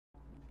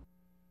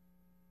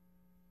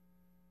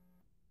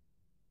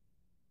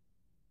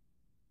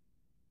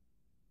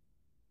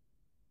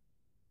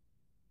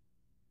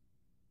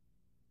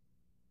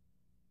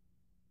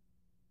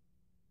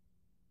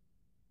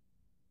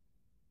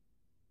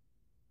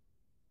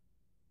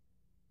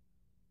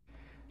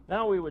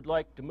Now we would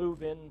like to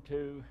move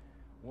into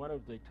one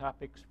of the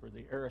topics for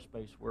the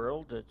aerospace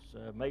world. It's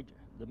the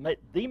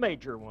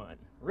major one,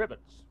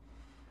 rivets.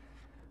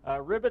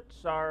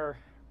 Rivets are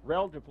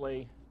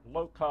relatively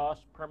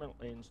low-cost,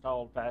 permanently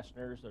installed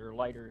fasteners that are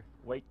lighter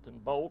weight than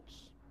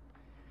bolts.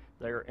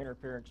 They're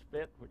interference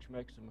fit, which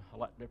makes them a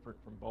lot different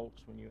from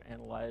bolts when you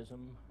analyze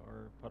them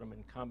or put them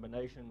in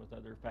combination with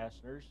other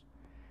fasteners.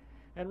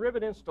 And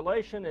rivet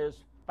installation is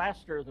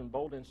faster than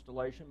bolt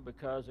installation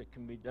because it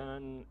can be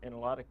done in a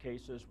lot of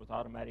cases with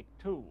automatic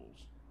tools.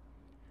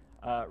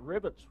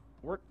 Rivets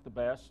work the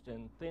best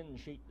in thin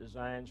sheet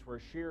designs where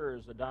shear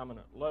is the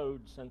dominant load,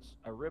 since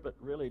a rivet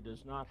really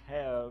does not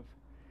have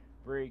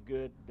very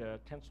good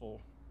tensile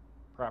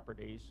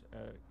properties,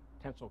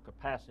 tensile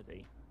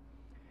capacity.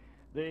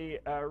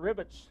 The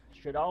rivets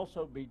should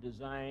also be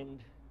designed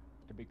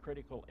to be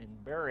critical in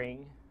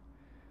bearing,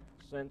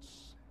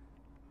 since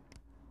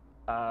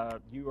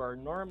you are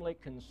normally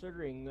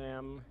considering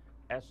them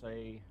as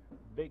a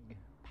big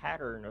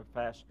pattern of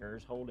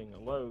fasteners holding a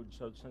load,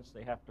 so since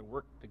they have to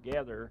work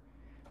together,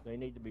 they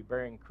need to be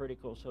bearing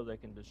critical so they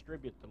can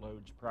distribute the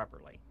loads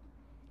properly.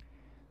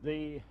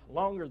 The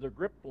longer the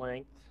grip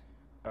length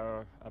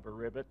of a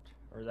rivet,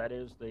 or that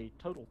is the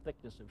total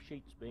thickness of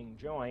sheets being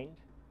joined,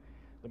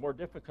 the more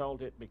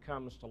difficult it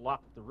becomes to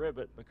lock the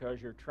rivet,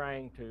 because you're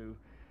trying to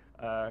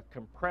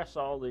compress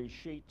all these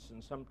sheets,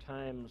 and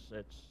sometimes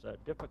it's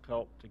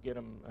difficult to get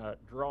them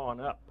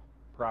drawn up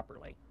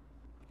properly.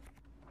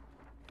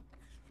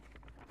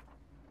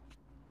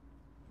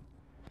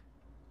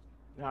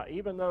 Now,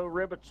 even though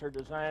rivets are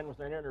designed with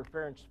an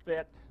interference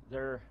fit,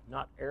 they're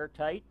not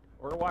airtight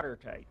or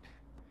watertight.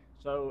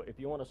 So if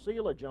you want to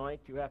seal a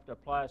joint, you have to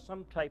apply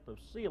some type of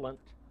sealant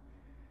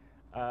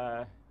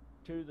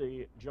to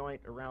the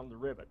joint around the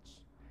rivets.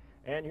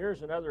 And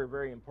here's another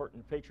very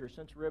important feature.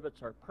 Since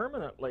rivets are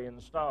permanently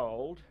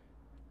installed,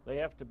 they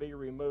have to be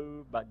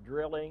removed by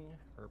drilling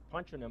or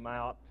punching them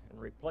out and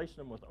replacing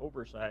them with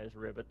oversized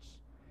rivets.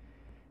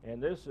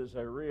 And this is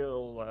a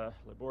real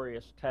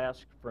laborious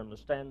task from the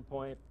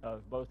standpoint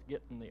of both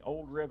getting the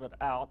old rivet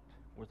out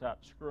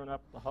without screwing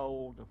up the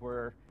hole to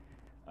where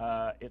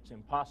it's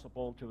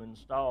impossible to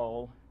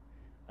install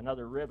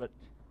another rivet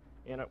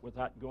in it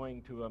without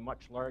going to a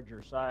much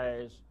larger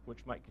size, which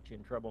might get you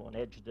in trouble on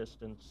edge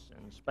distance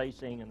and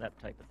spacing and that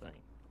type of thing.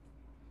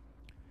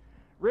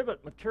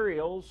 Rivet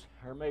materials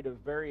are made of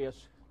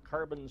various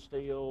carbon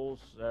steels,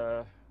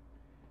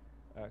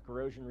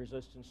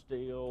 corrosion-resistant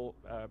steel,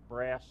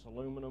 brass,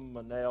 aluminum,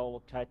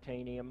 Monel,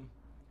 titanium,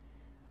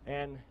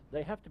 and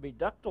they have to be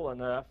ductile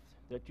enough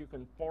that you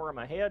can form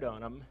a head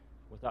on them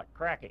without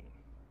cracking.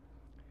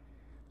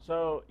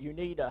 So you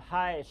need a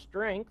high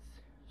strength,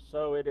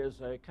 so it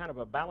is a kind of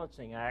a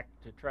balancing act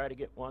to try to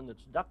get one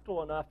that's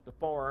ductile enough to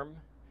form,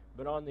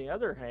 but on the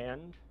other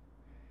hand,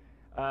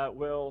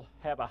 will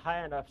have a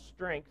high enough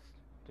strength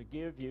to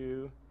give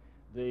you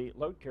the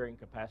load carrying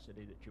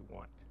capacity that you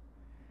want.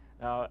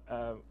 Now,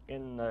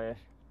 in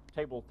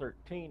Table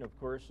 13, of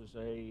course, is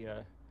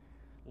a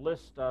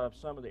list of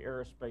some of the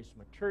aerospace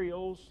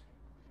materials.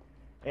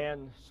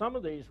 And some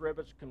of these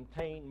rivets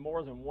contain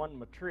more than one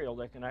material.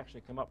 They can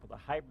actually come up with a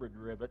hybrid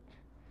rivet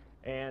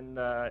and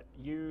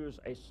use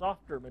a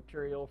softer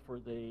material for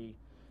the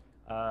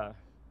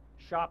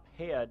shop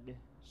head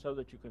so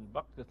that you can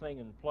buck the thing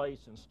in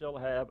place and still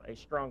have a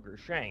stronger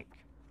shank.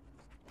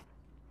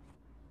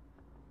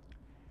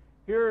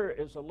 Here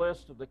is a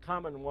list of the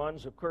common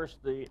ones. Of course,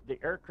 the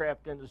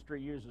aircraft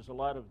industry uses a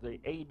lot of the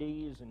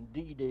ADs and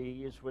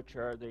DDs, which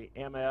are the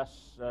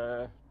MS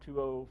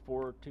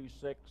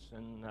 20426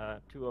 and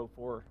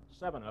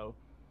 20470.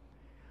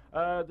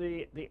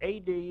 The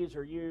ADs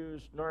are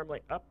used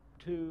normally up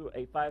to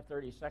a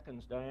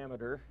 5/32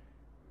 diameter,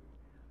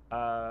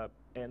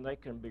 and they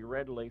can be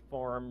readily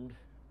formed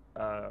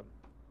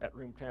at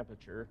room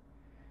temperature.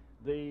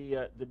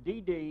 The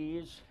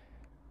DDs,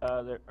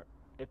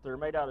 if they're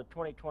made out of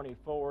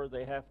 2024,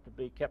 they have to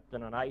be kept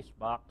in an ice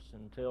box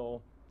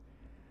until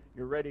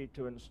you're ready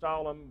to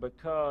install them,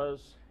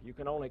 because you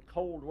can only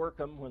cold work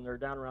them when they're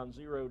down around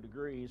 0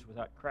 degrees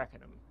without cracking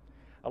them.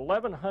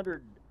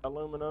 1100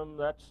 aluminum,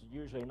 that's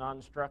usually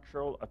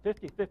non-structural. A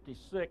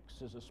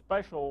 5056 is a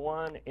special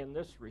one in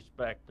this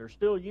respect. They're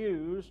still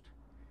used.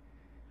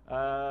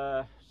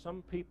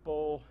 Some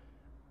people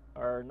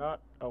are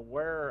not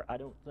aware, I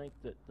don't think,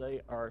 that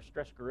they are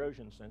stress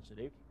corrosion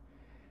sensitive,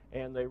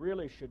 and they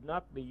really should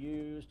not be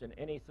used in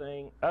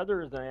anything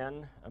other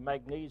than a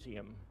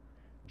magnesium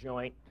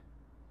joint,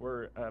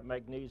 where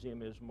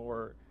magnesium is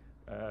more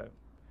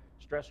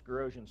stress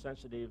corrosion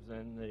sensitive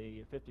than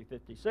the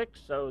 5056,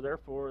 so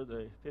therefore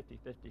the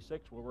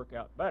 5056 will work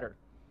out better.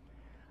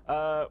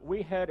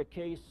 We had a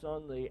case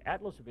on the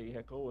Atlas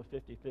vehicle with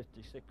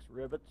 5056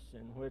 rivets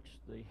in which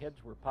the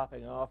heads were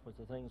popping off with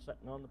the thing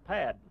sitting on the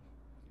pad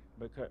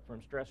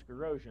from stress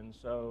corrosion,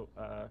 so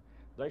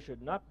they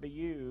should not be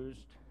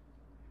used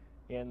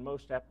in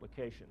most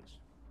applications.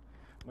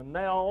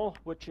 Monel,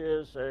 which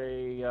is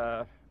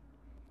a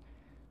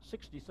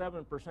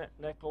 67%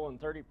 nickel and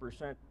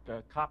 30%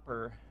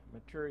 copper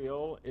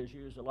material is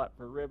used a lot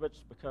for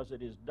rivets because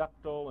it is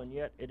ductile and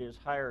yet it is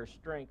higher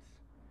strength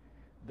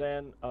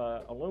than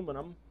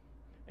aluminum,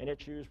 and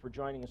it's used for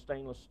joining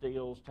stainless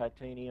steels,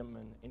 titanium,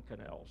 and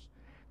Inconels.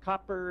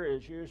 Copper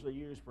is usually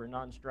used for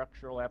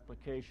non-structural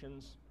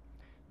applications.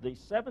 The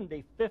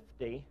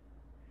 7050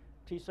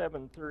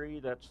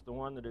 T73, that's the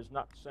one that is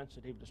not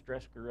sensitive to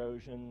stress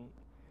corrosion,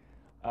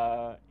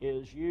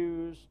 is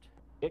used.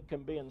 It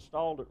can be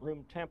installed at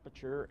room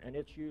temperature, and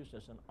it's used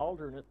as an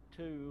alternate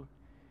to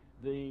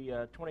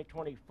the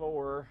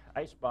 2024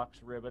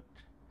 icebox rivet.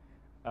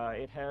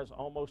 It has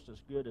almost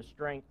as good a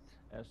strength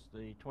as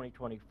the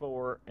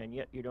 2024, and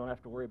yet you don't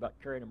have to worry about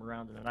carrying them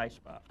around in an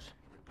icebox.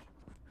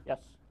 Yes?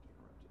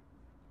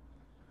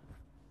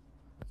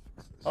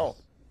 Oh,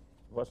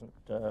 it wasn't,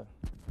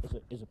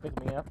 is it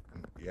picking me up?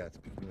 Yeah, it's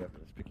picking me up,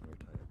 and it's picking your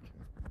tie up too.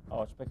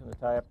 Oh, it's picking the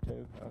tie up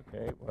too?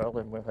 Okay, well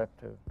then we'll have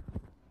to,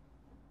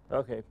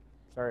 okay,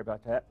 sorry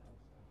about that.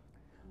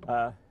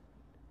 You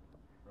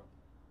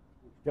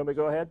want me to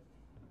go ahead?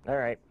 All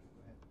right.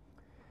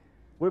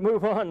 We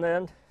move on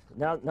then.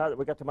 Now that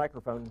we got the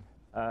microphone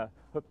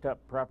hooked up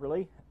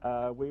properly,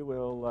 we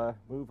will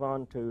move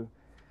on to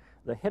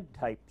the head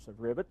types of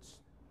rivets.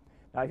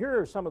 Now here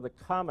are some of the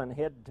common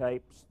head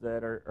types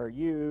that are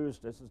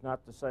used. This is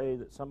not to say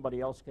that somebody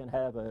else can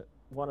have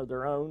one of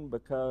their own,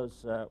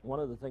 because one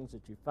of the things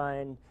that you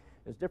find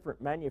is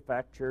different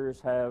manufacturers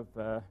have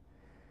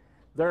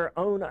their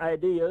own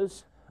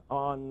ideas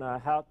on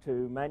how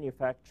to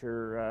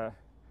manufacture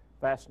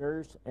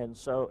fasteners, and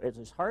so it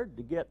is hard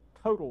to get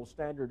total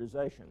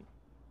standardization.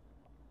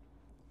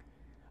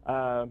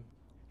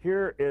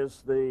 Here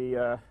is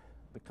the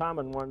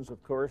common ones,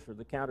 of course, are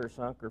the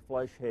countersunk or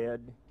flush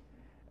head,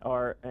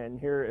 and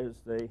here is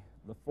the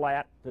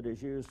flat that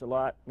is used a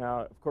lot.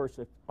 Now, of course,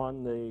 if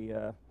on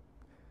the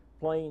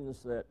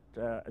planes that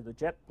the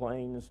jet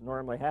planes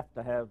normally have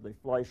to have the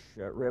flush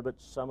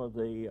rivets. Some of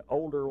the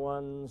older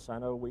ones, I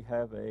know we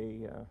have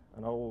an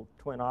old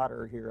Twin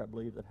Otter here, I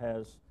believe, that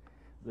has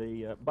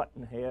the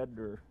button head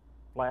or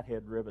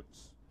flathead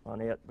rivets on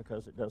it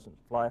because it doesn't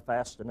fly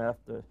fast enough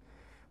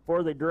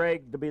for the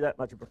drag to be that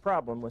much of a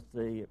problem with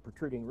the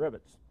protruding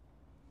rivets.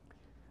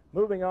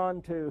 Moving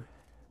on to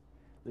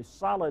the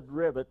solid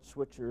rivets,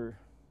 which are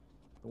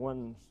the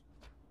ones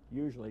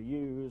usually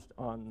used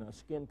on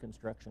skin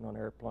construction on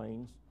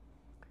airplanes.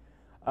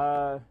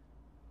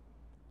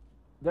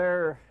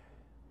 They're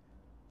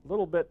a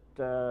little bit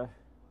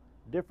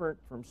different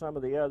from some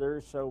of the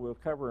others, so we'll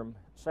cover them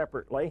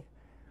separately.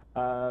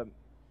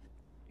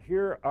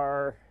 Here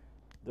are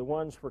the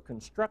ones for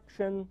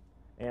construction,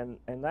 and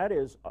that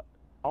is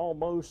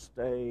almost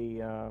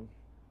a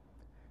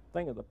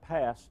thing of the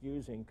past,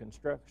 using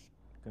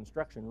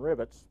construction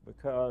rivets,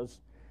 because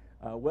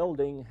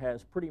welding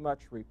has pretty much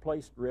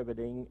replaced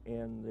riveting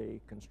in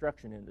the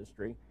construction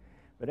industry.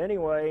 But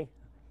anyway,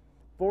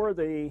 for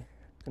the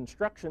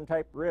construction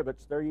type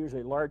rivets, they're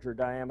usually larger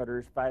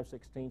diameters,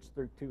 5/16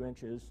 through 2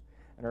 inches,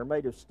 and are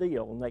made of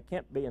steel, and they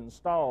can't be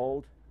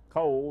installed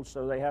cold,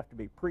 so they have to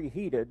be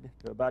preheated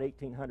to about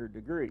 1800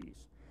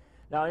 degrees.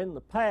 Now, in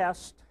the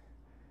past,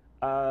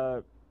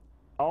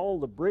 all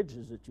the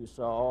bridges that you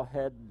saw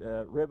had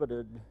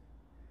riveted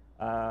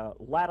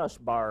lattice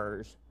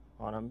bars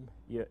on them.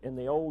 In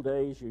the old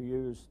days, you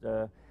used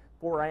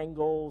 4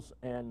 angles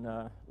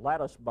and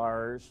lattice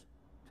bars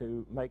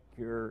to make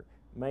your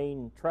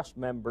main truss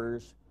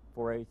members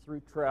for a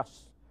through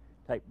truss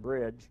type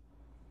bridge.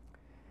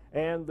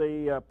 And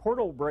the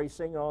portal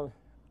bracing on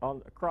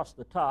across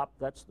the top,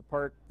 that's the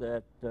part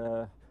that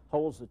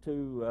holds the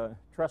two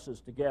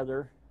trusses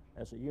together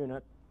as a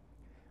unit,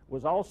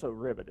 was also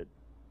riveted.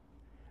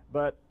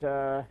 But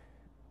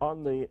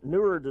on the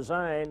newer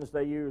designs,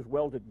 they use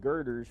welded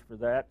girders for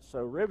that,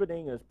 so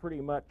riveting is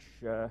pretty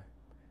much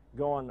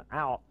gone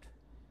out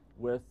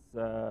with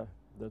the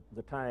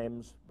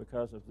times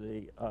because of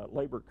the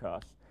labor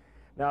costs.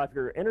 Now, if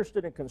you're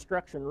interested in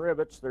construction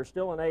rivets, there's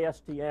still an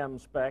ASTM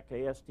spec,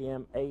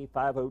 ASTM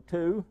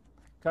A502,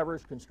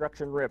 covers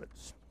construction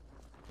rivets.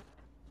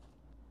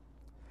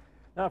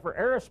 Now, for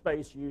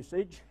aerospace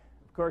usage,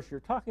 of course,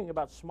 you're talking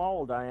about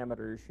small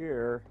diameters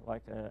here,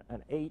 like an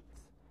 1/8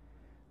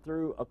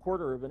 through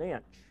 1/4 of an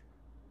inch.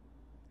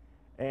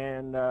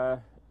 And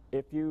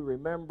if you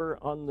remember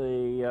on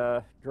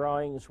the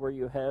drawings where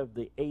you have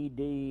the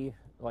AD,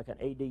 like an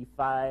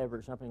AD5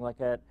 or something like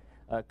that,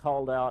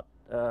 called out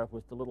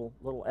with the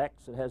little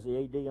X, it has the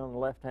AD on the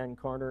left-hand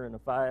corner and a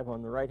 5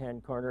 on the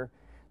right-hand corner.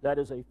 That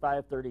is a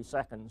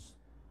 5/32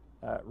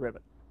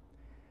 rivet.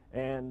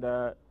 And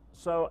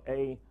so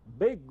a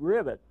big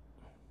rivet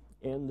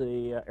in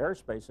the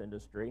aerospace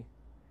industry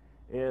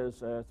is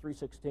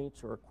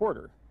 3/16 or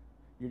 1/4.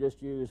 You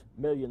just use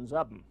millions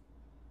of them.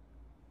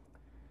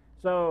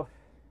 So,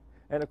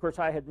 and of course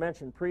I had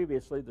mentioned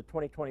previously the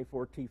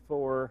 2024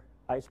 T4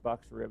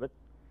 icebox rivet.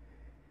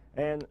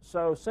 And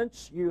so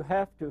since you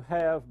have to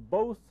have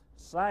both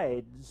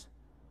sides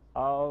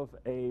of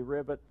a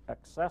rivet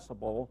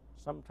accessible,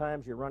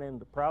 sometimes you run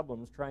into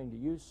problems trying to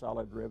use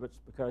solid rivets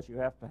because you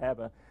have to have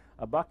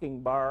a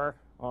bucking bar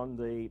on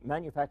the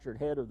manufactured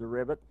head of the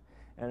rivet,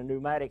 and a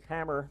pneumatic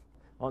hammer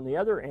on the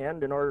other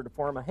end in order to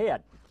form a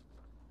head.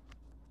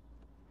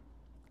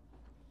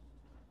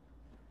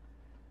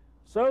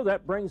 So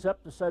that brings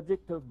up the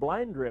subject of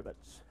blind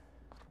rivets.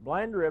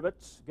 Blind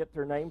rivets get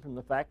their name from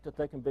the fact that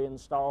they can be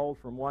installed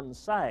from one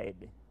side.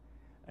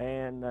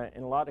 And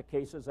in a lot of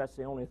cases, that's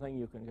the only thing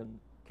you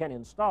can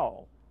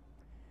install.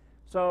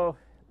 So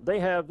they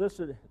have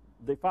the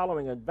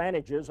following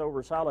advantages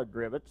over solid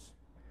rivets.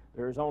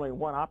 There's only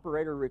one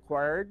operator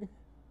required.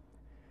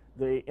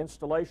 The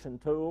installation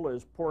tool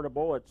is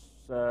portable. It's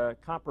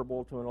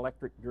comparable to an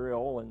electric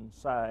drill in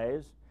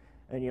size.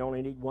 And you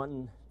only need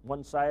one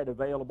side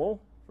available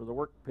for the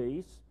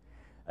workpiece.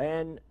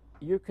 And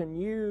you can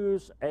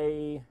use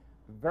a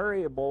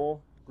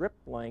variable grip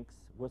length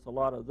with a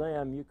lot of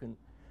them.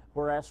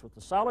 Whereas with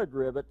the solid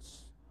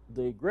rivets,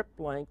 the grip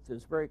length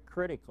is very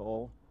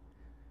critical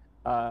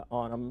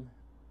on them.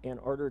 In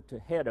order to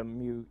head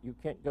them, you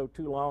can't go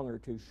too long or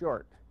too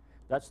short.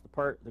 That's the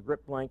part, the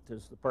grip length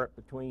is the part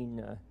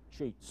between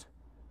sheets.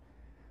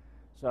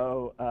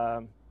 So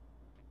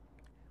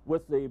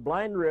with the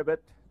blind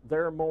rivet,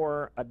 they're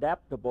more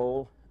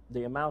adaptable.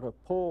 The amount of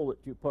pull that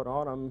you put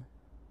on them,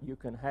 you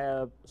can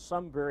have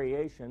some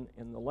variation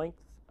in the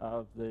length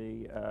of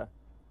the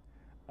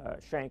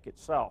shank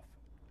itself.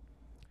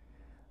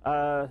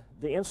 The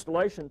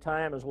installation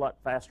time is a lot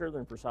faster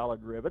than for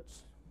solid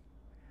rivets.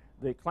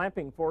 The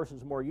clamping force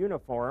is more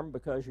uniform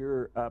because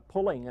you're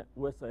pulling it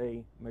with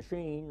a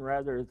machine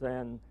rather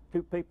than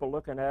two people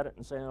looking at it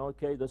and saying,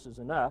 okay, this is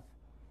enough.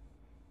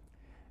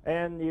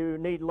 And you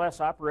need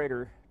less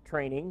operator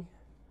training.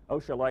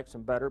 OSHA likes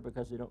them better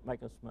because they don't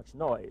make as much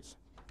noise.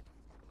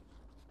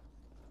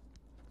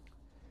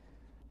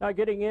 Now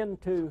getting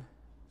into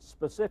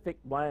specific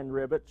blind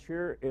rivets,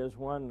 here is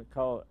one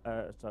called,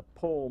 it's a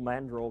pull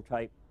mandrel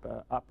type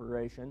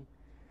operation.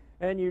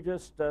 And you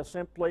just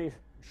simply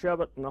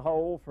shove it in the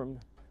hole from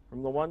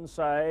the one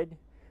side.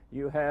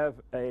 You have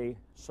a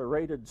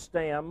serrated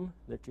stem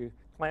that you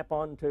clamp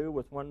onto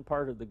with one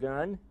part of the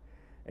gun,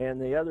 and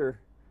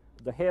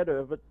the head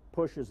of it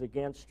pushes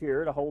against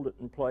here to hold it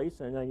in place,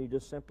 and then you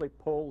just simply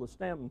pull the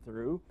stem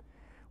through.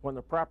 When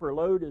the proper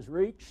load is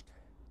reached,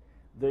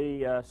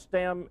 the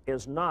stem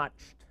is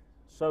notched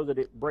so that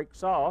it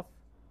breaks off,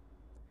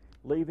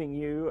 leaving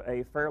you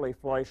a fairly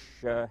flush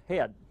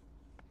head.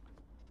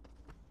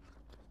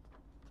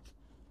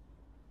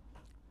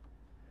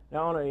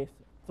 Now on a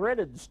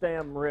threaded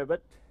stem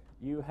rivet,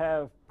 you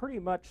have pretty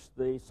much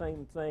the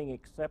same thing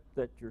except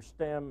that your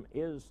stem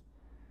is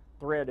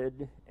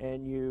threaded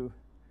and you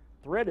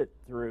thread it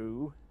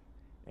through,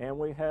 and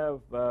we have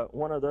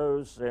one of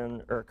those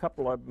or a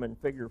couple of them in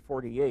figure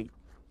 48.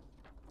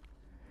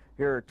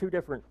 Here are two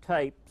different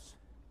types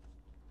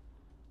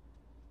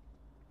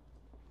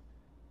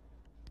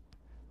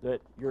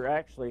that you're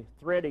actually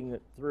threading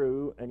it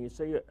through, and you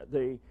see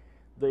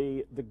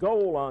the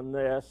goal on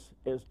this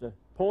is to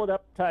pull it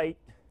up tight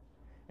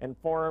and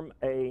form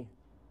a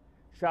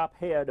shop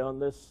head on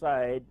this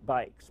side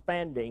by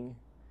expanding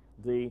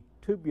the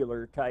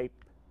tubular type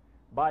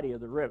body of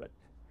the rivet.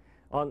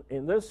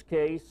 In this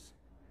case,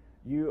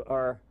 you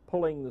are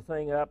pulling the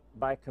thing up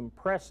by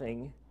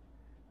compressing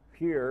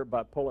here,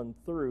 by pulling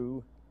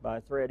through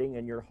by threading,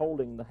 and you're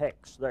holding the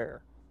hex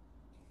there.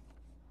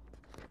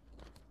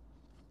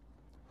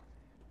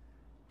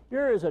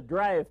 Here is a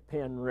drive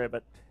pin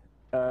rivet.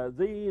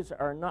 These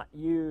are not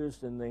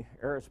used in the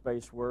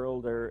aerospace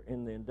world or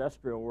in the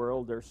industrial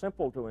world. They're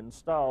simple to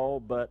install,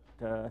 but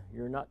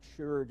you're not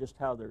sure just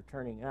how they're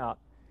turning out,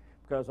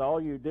 because all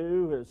you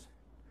do is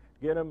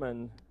get them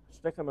and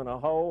stick them in a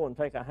hole and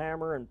take a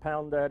hammer and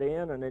pound that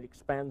in, and it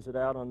expands it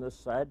out on this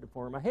side to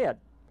form a head.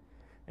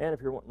 And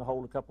if you're wanting to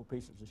hold a couple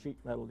pieces of sheet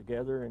metal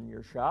together in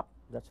your shop,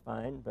 that's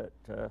fine, but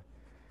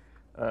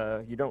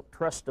you don't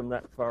trust them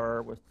that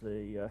far with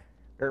the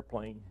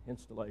airplane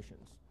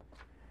installations.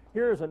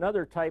 Here's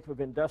another type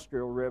of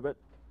industrial rivet,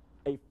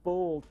 a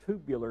full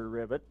tubular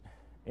rivet,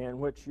 in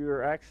which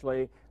you're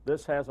actually,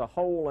 this has a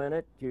hole in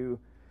it. You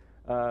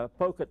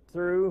poke it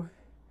through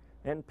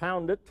and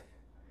pound it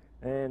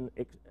and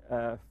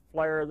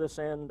flare this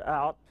end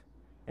out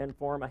and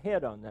form a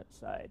head on that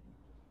side.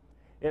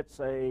 It's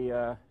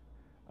a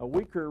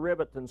weaker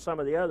rivet than some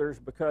of the others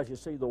because you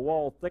see the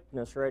wall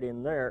thickness right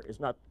in there is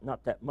not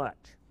that much.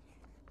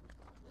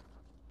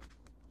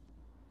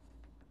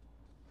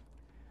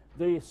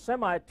 The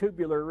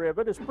semi-tubular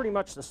rivet is pretty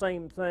much the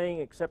same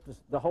thing, except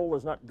the hole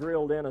is not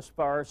drilled in as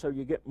far, so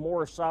you get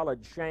more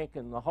solid shank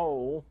in the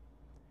hole,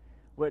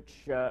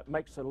 which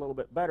makes it a little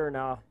bit better.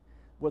 Now,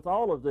 with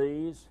all of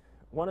these,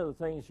 one of the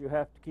things you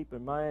have to keep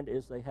in mind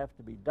is they have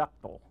to be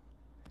ductile.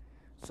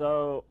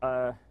 So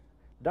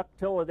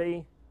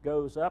ductility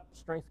goes up,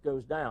 strength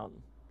goes down.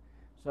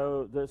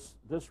 So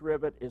this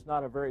rivet is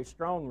not a very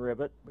strong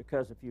rivet,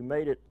 because if you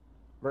made it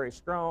very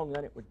strong,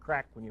 then it would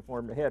crack when you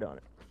formed a head on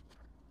it.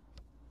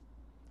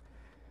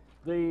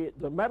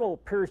 The metal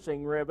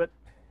piercing rivet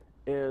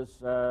is,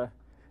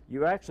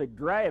 you actually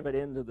drive it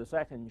into the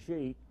second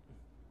sheet,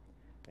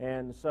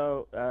 and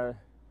so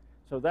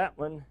that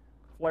one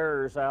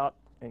flares out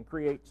and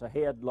creates a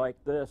head like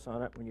this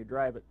on it when you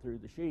drive it through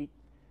the sheet.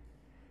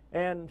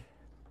 And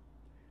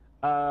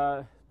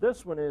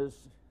this one is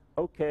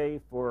okay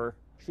for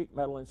sheet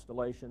metal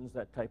installations,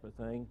 that type of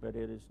thing, but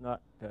it is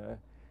not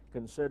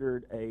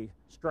considered a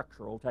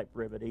structural type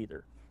rivet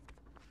either.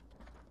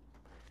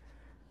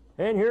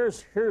 And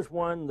here's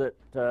one that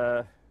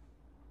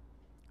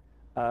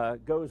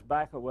goes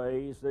back a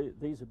ways.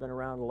 These have been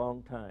around a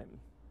long time.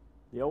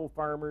 The old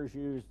farmers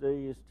used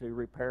these to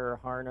repair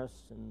harness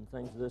and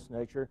things of this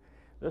nature.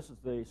 This is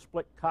the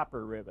split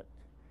copper rivet.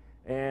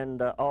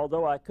 And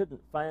although I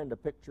couldn't find a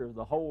picture of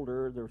the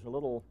holder, there's a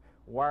little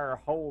wire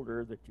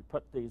holder that you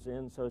put these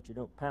in so that you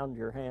don't pound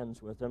your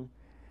hands with them.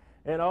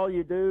 And all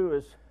you do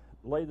is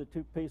lay the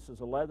two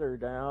pieces of leather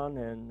down,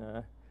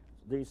 and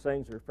these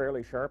things are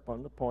fairly sharp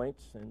on the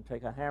points, and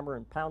take a hammer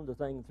and pound the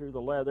thing through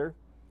the leather.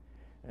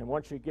 And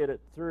once you get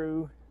it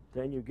through,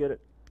 then you get it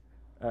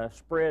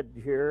spread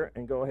here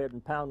and go ahead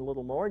and pound a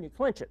little more, and you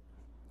clinch it.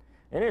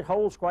 And it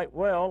holds quite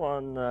well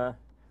on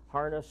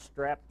harness,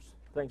 straps,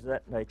 things of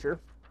that nature.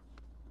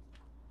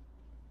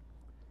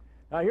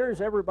 Now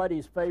here's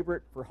everybody's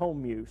favorite for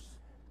home use,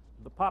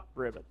 the pop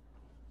rivet.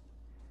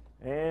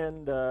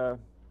 And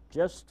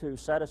just to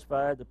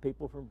satisfy the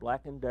people from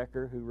Black &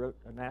 Decker who wrote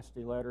a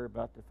nasty letter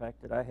about the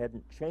fact that I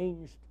hadn't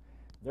changed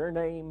their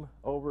name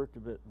over to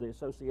the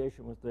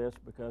association with this,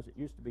 because it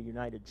used to be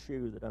United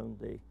Shoe that owned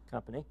the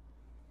company.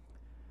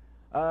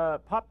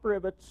 Pop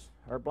rivets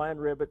are blind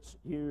rivets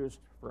used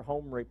for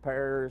home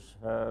repairs.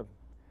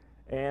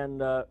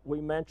 And we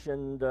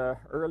mentioned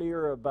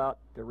earlier about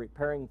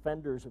repairing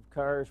fenders of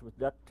cars with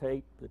duct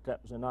tape,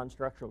 that was a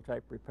non-structural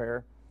type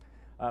repair.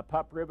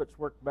 Pop rivets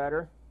work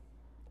better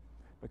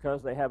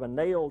because they have a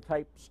nail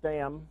type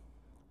stem,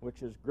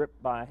 which is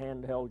gripped by a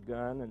handheld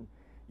gun, and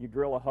you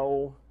drill a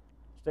hole,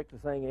 stick the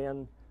thing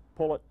in,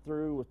 pull it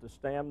through with the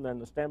stem, then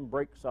the stem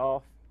breaks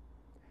off.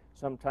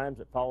 Sometimes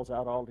it falls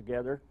out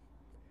altogether.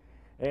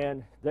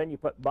 And then you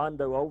put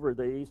Bondo over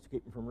these to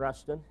keep them from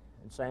rusting,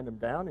 and sand them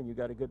down, and you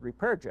got a good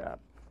repair job.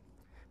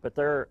 But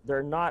they're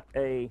not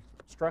a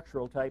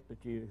structural type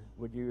that you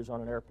would use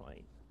on an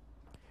airplane.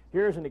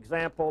 Here's an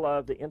example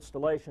of the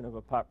installation of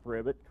a pop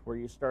rivet, where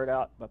you start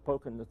out by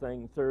poking the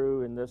thing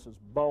through, and this is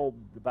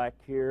bulbed back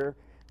here,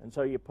 and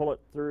so you pull it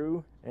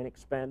through and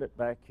expand it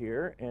back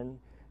here, and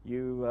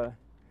you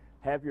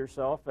have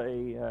yourself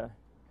a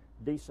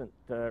decent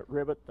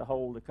rivet to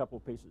hold a couple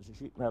pieces of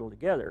sheet metal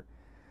together.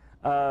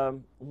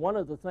 One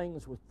of the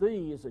things with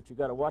these that you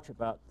got to watch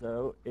about,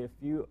 though, if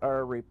you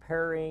are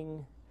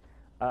repairing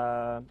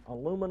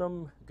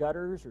aluminum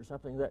gutters or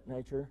something of that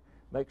nature,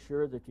 make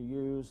sure that you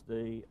use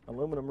the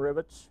aluminum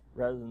rivets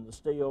rather than the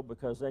steel,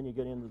 because then you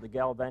get into the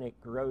galvanic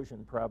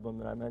corrosion problem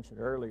that I mentioned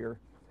earlier.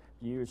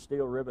 If you use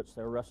steel rivets,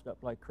 they'll rust up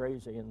like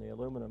crazy in the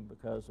aluminum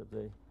because of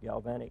the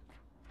galvanic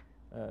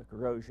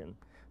corrosion.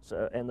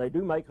 So, and they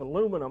do make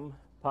aluminum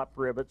pop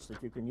rivets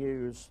that you can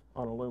use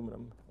on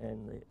aluminum,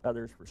 and the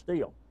others for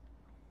steel.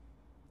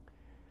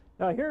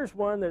 Now here's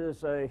one that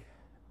is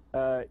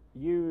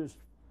used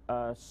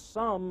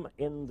some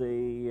in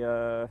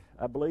the,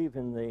 I believe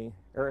in the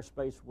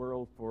aerospace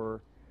world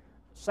for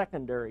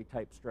secondary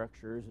type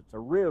structures. It's a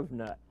riv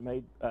nut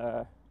made,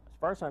 as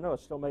far as I know,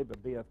 it's still made by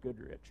B.F.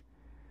 Goodrich.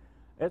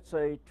 It's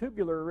a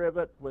tubular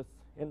rivet with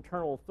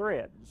internal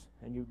threads,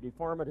 and you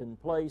deform it in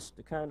place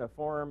to kind of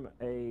form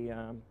a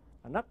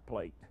nut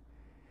plate.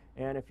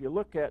 And if you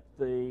look at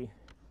the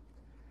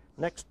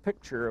next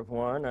picture of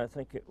one, I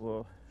think it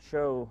will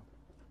show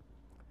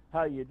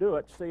how you do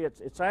it. See,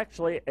 it's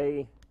actually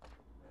a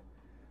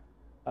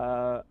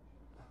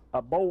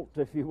bolt,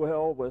 if you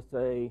will, with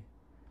a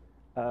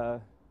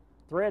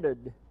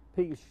threaded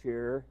piece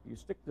here. You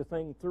stick the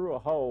thing through a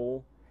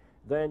hole,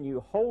 then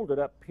you hold it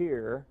up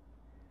here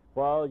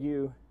while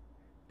you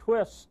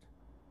twist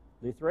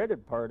the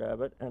threaded part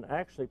of it and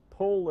actually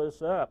pull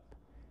this up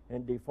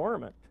and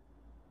deform it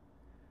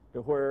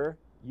to where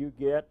you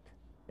get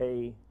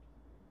a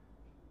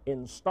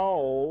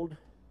installed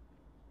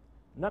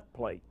nut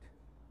plate,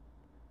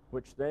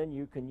 which then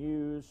you can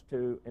use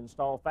to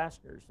install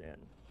fasteners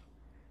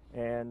in.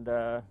 And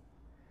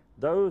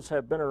those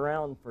have been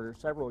around for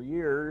several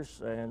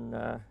years,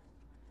 and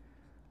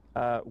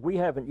we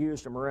haven't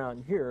used them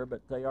around here,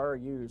 but they are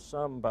used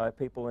some by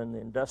people in the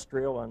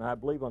industrial and I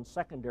believe on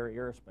secondary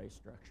aerospace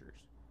structures.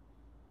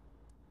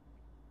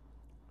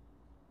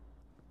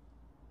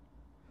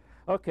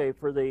 Okay,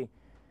 for the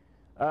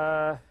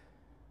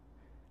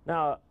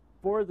now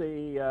for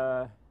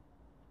the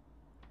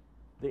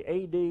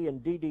AD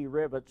and DD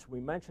rivets, we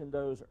mentioned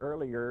those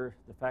earlier,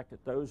 the fact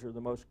that those are the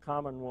most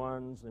common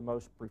ones, the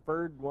most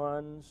preferred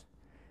ones.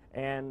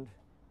 And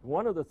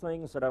one of the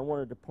things that I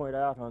wanted to point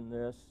out on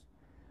this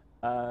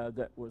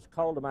that was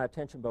called to my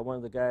attention by one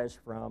of the guys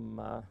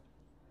from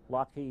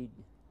Lockheed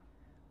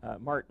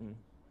Martin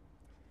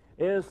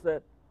is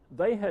that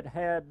they had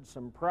had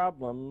some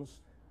problems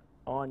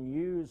on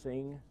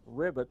using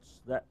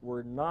rivets that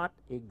were not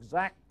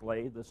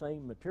exactly the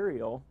same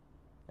material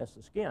as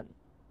the skin.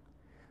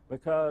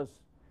 Because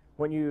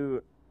when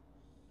you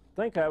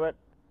think of it,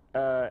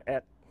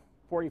 at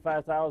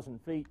 45,000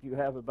 feet, you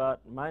have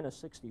about minus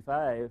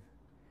 65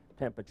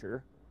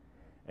 temperature.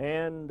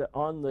 And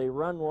on the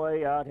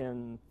runway out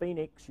in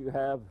Phoenix, you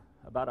have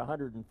about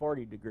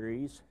 140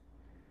 degrees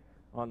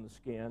on the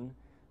skin.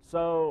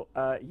 So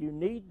you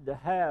need to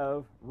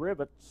have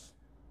rivets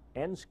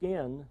and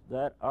skin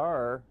that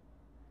are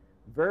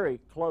very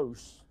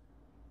close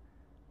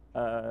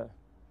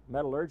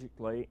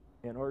metallurgically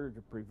in order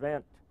to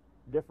prevent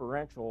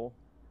differential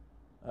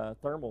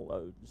thermal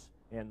loads.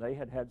 And they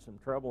had had some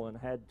trouble and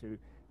had to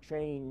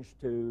change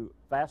to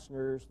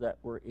fasteners that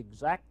were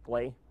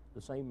exactly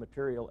the same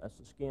material as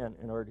the skin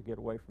in order to get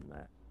away from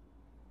that.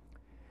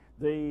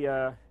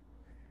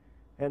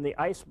 And the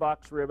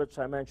icebox rivets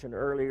I mentioned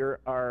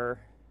earlier are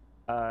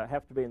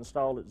have to be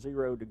installed at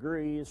 0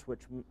 degrees,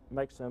 which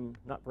makes them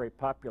not very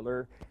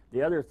popular.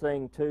 The other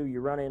thing, too, you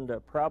run into a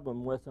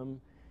problem with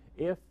them.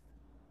 If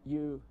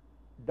you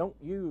don't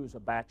use a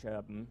batch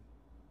of them,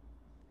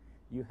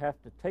 you have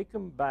to take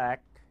them back.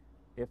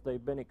 If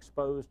they've been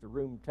exposed to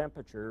room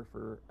temperature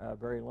for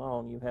very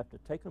long, you have to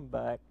take them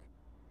back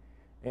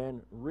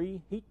and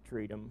reheat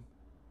treat them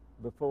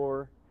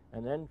before,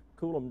 and then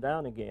cool them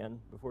down again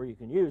before you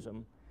can use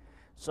them.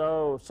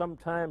 So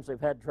sometimes they've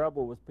had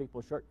trouble with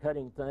people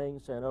shortcutting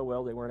things, saying, oh,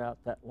 well, they weren't out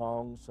that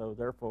long, so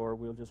therefore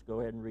we'll just go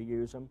ahead and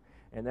reuse them,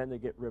 and then they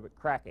get rivet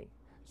cracking.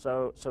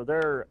 So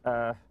they're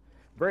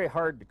very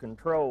hard to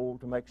control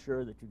to make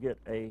sure that you get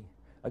a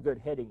good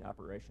heading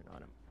operation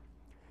on them.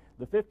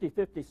 The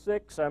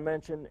 5056 I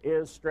mentioned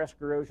is stress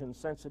corrosion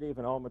sensitive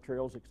in all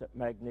materials except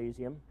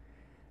magnesium.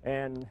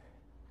 And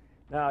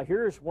now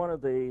here's one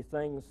of the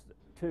things,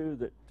 too,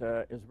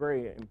 that is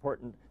very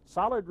important.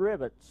 Solid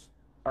rivets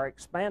are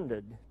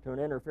expanded to an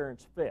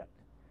interference fit.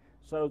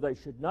 So they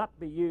should not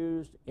be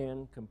used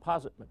in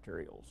composite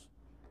materials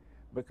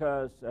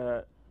because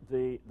the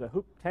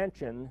hoop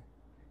tension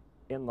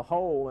in the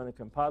hole in a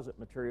composite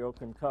material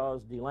can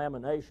cause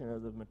delamination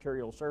of the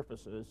material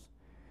surfaces.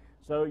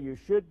 So you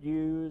should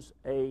use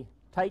a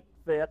tight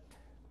fit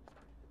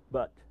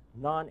but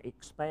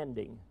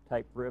non-expanding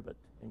type rivet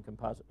in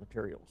composite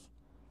materials.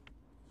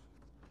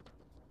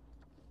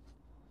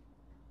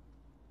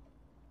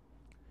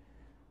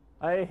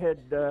 I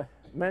had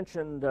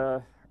mentioned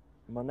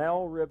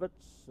Monel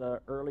rivets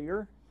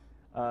earlier.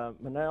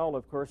 Monel,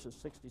 of course, is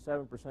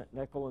 67%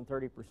 nickel and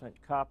 30%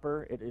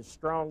 copper. It is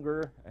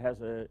stronger. It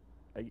has a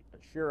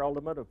shear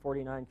ultimate of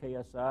 49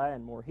 KSI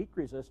and more heat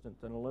resistant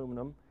than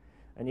aluminum,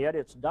 and yet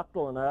it's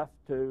ductile enough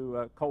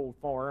to cold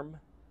form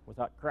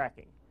without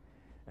cracking.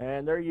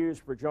 And they're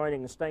used for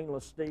joining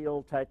stainless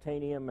steel,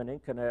 titanium, and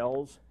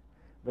Inconels,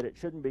 but it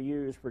shouldn't be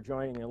used for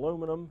joining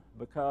aluminum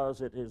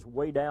because it is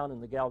way down in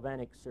the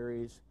galvanic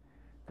series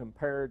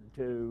compared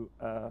to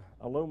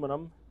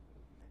aluminum,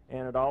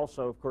 and it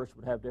also, of course,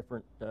 would have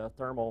different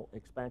thermal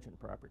expansion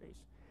properties.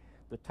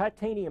 The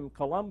titanium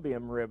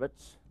columbium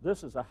rivets,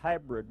 this is a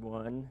hybrid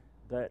one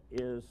that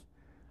is,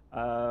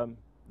 well,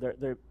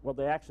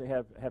 they actually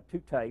have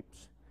two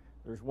types.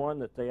 There's one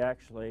that they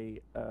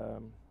actually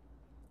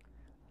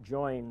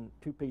join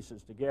two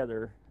pieces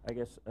together, I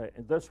guess,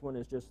 and this one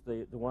is just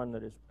the one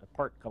that is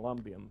part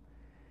columbium.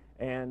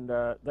 And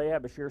they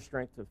have a shear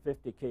strength of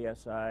 50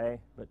 KSI,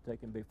 but they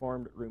can be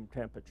formed at room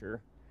temperature.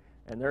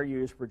 And they're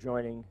used for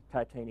joining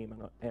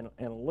titanium and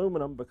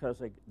aluminum because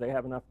they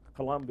have enough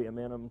columbium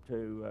in them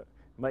to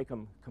make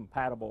them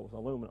compatible with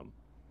aluminum.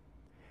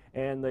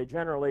 And they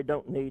generally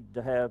don't need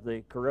to have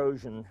the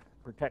corrosion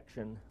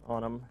protection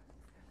on them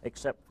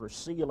except for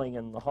sealing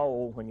in the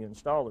hole when you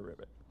install the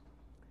rivet.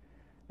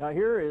 Now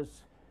here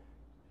is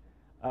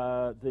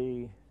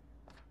the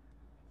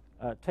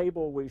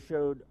table we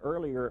showed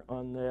earlier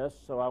on this,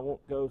 so I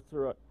won't go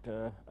through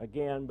it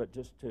again, but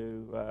just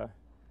to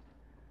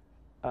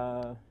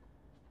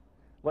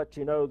let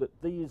you know that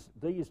these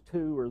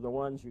two are the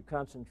ones you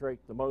concentrate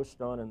the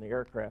most on in the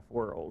aircraft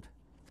world.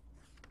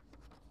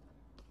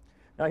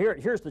 Now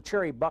here's the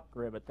cherry buck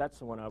rivet. That's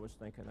the one I was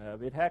thinking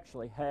of. It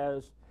actually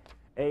has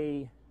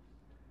a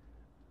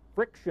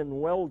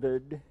friction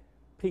welded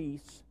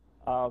piece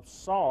of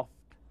soft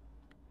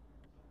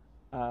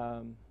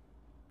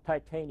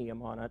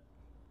titanium on it,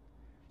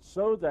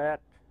 so that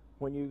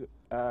when you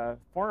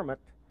form it,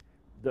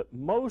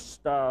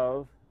 most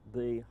of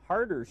the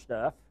harder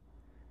stuff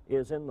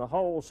is in the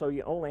hole, so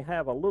you only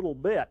have a little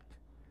bit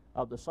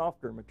of the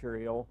softer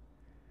material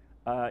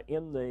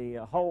in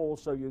the hole,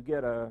 so you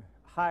get a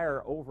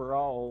higher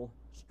overall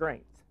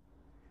strength,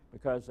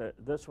 because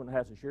this one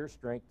has a shear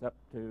strength up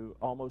to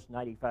almost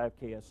 95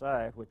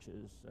 KSI, which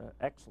is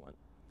excellent.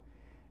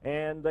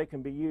 And they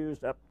can be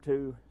used up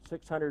to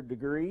 600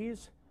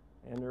 degrees,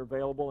 and they're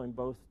available in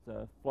both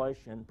flush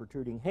and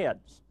protruding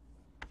heads.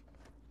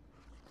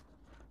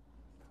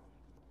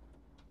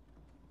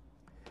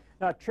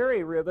 Now,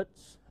 cherry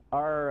rivets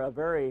are a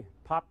very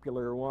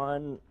popular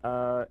one.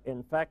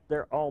 In fact,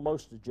 they're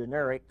almost a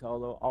generic,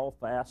 although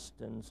Allfast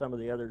and some of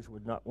the others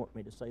would not want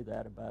me to say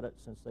that about it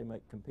since they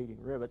make competing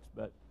rivets.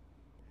 But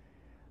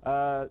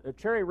a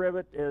cherry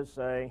rivet is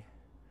a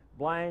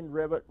blind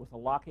rivet with a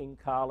locking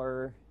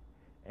collar,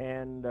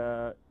 and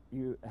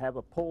you have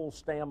a pull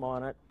stem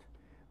on it.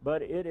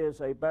 but it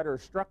is a better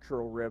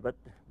structural rivet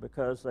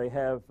because they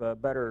have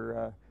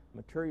better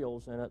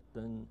materials in it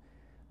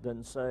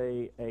than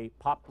say a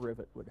pop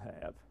rivet would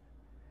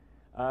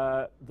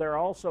have. They're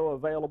also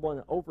available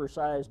in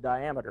oversized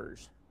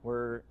diameters,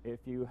 where if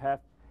you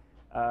have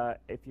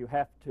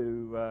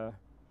to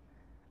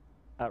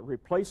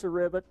replace a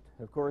rivet,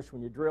 of course,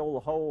 when you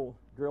drill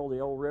the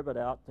old rivet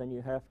out, then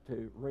you have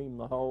to ream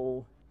the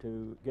hole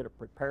to get it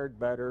prepared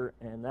better,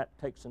 and that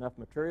takes enough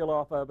material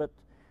off of it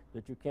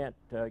that you can't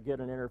get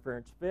an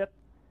interference fit,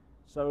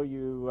 so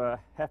you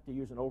have to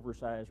use an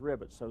oversized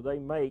rivet. So they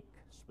make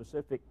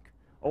specific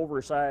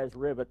oversized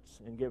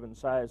rivets in given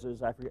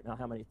sizes. I forget now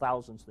how many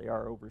thousands they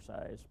are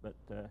oversized, but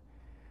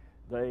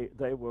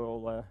they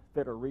will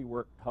fit a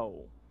reworked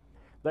hole.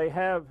 They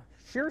have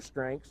shear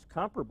strengths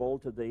comparable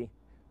to the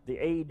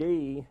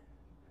AD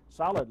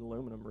solid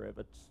aluminum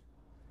rivets,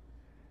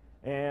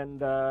 and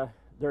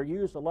they're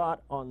used a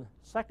lot on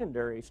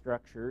secondary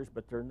structures,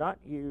 but they're not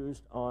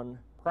used on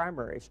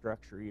primary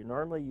structure. You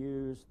normally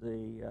use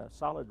the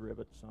solid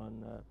rivets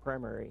on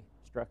primary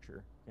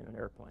structure in an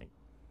airplane.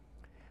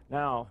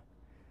 Now,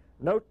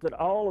 note that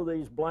all of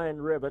these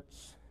blind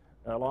rivets,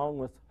 along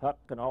with Huck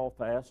and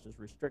Allfast, is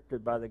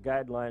restricted by the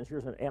guidelines.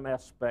 Here's an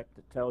MS spec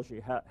that tells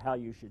you how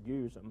you should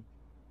use them.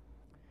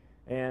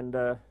 And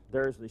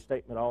there's the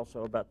statement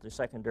also about the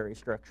secondary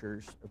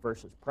structures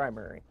versus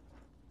primary.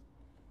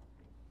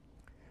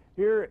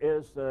 Here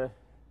is the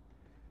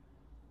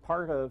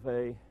part of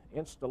a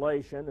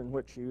installation in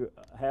which you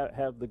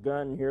have the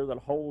gun here that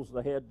holds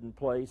the head in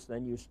place.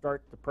 Then you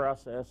start the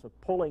process of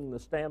pulling the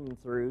stem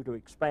through to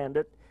expand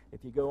it.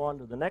 If you go on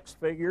to the next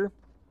figure,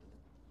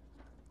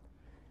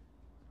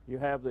 you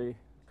have the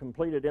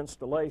completed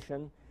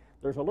installation.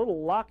 There's a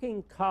little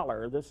locking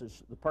collar. This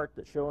is the part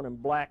that's shown in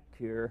black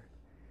here,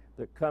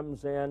 that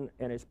comes in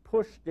and is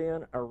pushed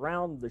in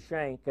around the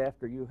shank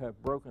after you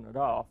have broken it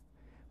off,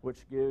 which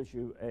gives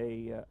you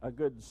a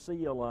good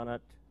seal on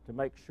it to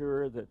make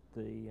sure that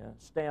the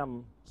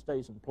stem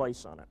stays in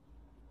place on it.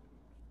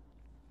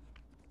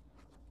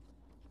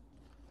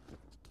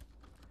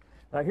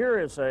 Now here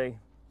is a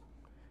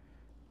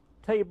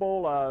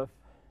table of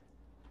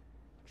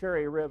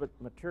cherry rivet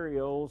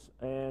materials,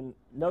 and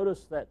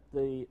notice that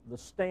the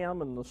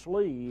stem and the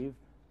sleeve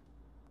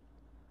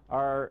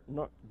are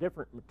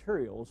different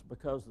materials,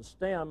 because the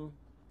stem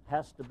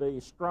has to be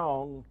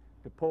strong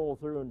to pull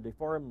through and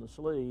deform the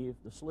sleeve.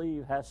 The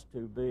sleeve has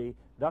to be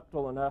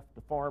ductile enough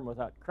to form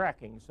without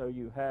cracking. So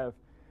you have,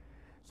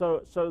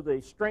 so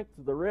the strength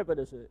of the rivet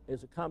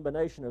is a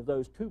combination of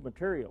those two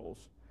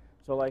materials.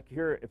 So like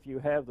here, if you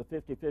have the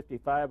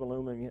 5055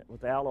 aluminum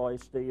with alloy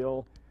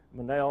steel,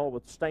 Manel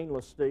with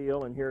stainless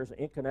steel, and here's an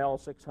Inconel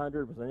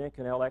 600 with an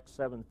Inconel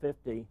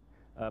X750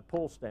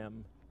 pull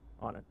stem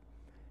on it.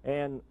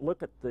 And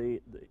look at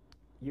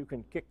you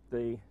can kick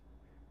the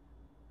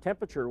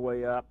temperature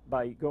way up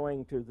by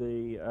going to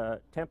the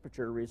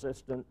temperature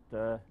resistant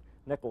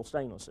nickel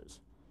stainlesses.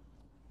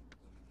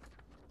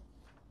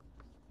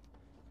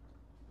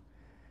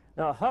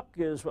 Now Huck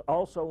is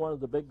also one of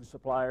the big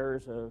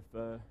suppliers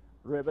of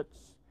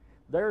rivets.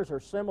 Theirs are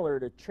similar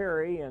to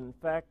Cherry. In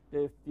fact,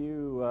 if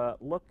you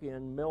look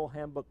in Mill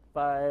Handbook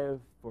 5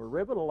 for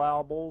rivet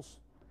allowables,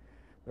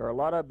 there are a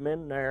lot of them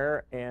in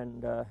there,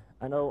 and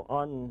I know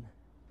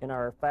in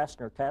our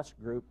Fastener task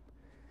group,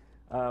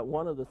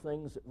 one of the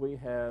things that we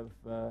have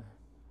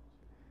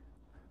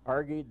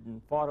argued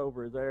and fought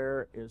over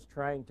there is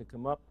trying to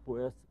come up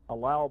with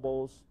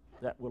allowables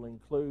that will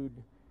include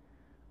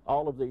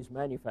all of these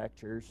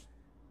manufacturers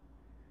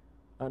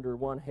under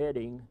one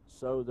heading,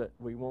 so that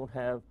we won't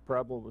have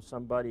problem with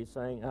somebody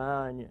saying,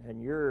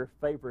 and you're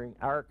favoring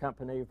our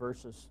company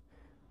versus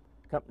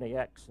company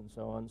X and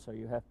so on. So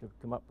you have to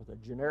come up with a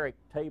generic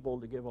table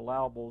to give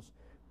allowables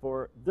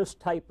for this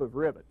type of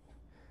rivet,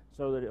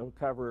 so that it'll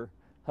cover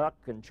Huck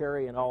and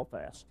Cherry and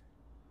Allfast.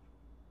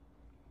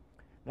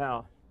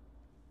 Now,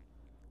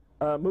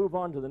 move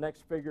on to the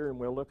next figure, and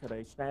we'll look at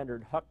a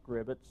standard Huck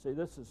rivet. See,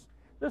 this is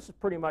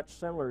pretty much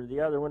similar to the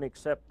other one,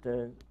 except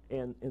in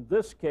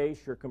this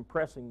case, you're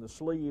compressing the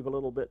sleeve a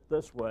little bit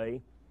this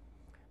way,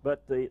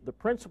 but the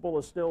principle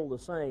is still the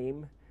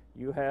same.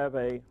 You have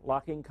a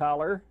locking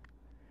collar,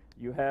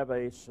 you have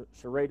a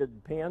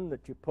serrated pin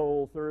that you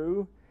pull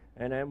through,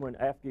 and then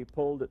after you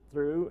pulled it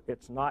through,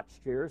 it's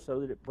notched here so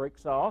that it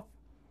breaks off,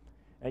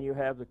 and you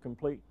have the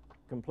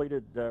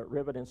completed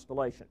rivet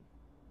installation.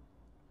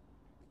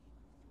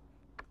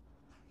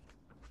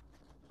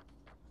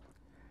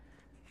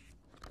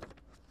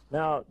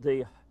 Now,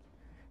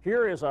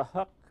 here is a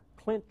Huck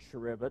clinch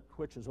rivet,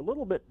 which is a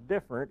little bit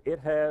different. It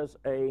has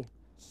a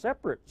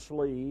separate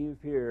sleeve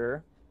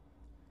here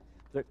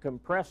that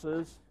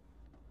compresses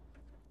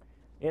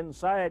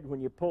inside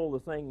when you pull the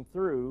thing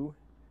through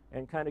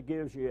and kind of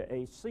gives you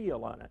a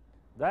seal on it.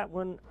 That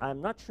one,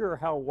 I'm not sure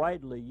how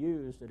widely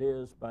used it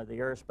is by the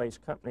aerospace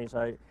companies.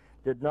 I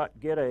did not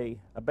get a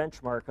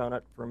benchmark on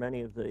it from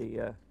any of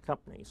the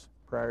companies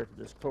prior to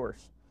this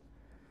course.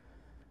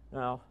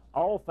 Now,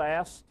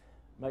 Allfast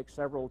makes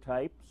several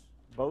types,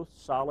 both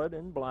solid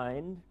and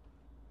blind.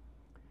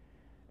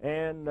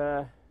 And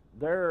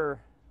their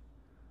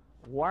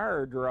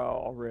wire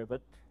draw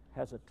rivet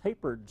has a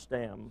tapered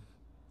stem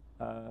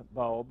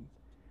bulb,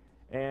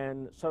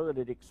 and so that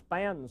it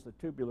expands the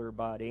tubular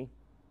body,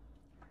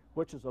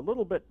 which is a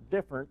little bit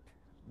different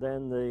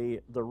than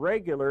the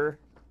regular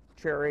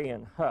cherry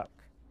and huck.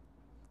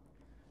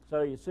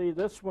 So you see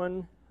this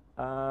one,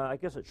 I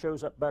guess it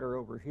shows up better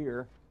over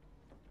here.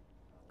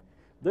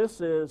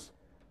 This is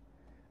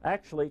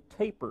actually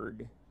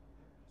tapered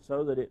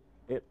so that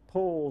it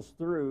pulls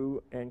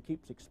through and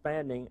keeps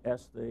expanding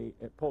as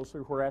it pulls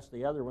through, whereas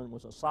the other one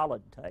was a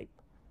solid type.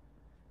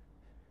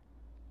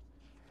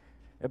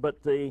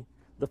 But the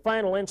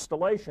final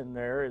installation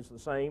there is the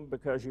same,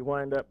 because you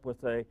wind up with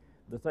the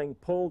thing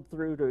pulled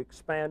through to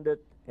expand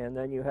it, and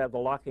then you have the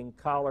locking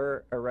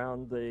collar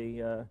around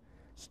the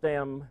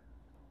stem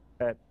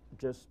at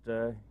just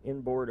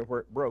inboard of where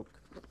it broke.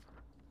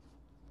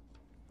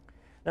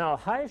 Now,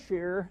 high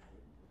shear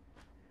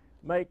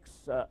makes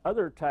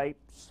other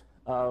types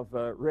of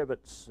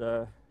rivets,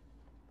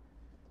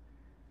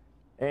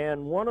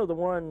 and one of the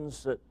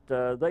ones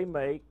that they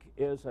make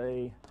is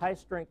a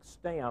high-strength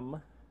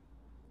stem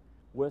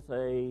with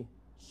a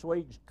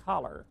swaged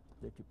collar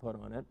that you put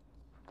on it,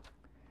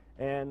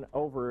 and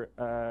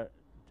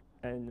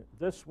and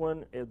this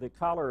one, the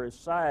collar is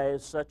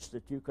sized such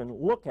that you can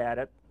look at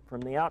it from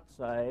the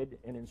outside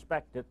and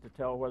inspect it to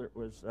tell whether it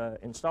was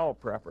installed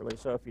properly.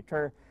 So if you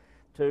turn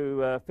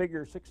to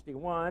figure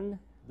 61,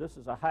 this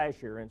is a high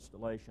shear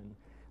installation.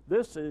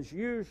 This is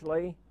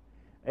usually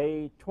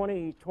a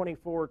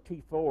 2024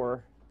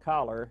 T4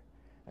 collar,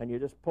 and you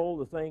just pull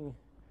the thing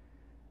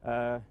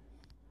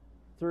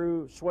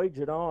through, swage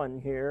it on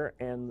here,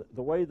 and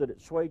the way that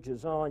it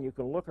swages on, you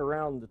can look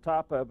around the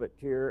top of it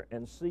here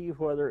and see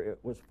whether it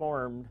was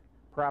formed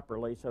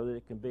properly so that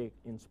it can be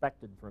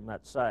inspected from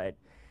that side.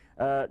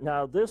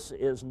 Now, this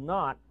is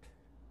not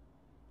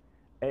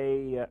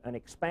an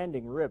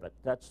expanding rivet.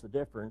 That's the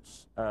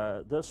difference.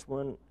 This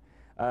one,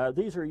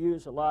 these are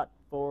used a lot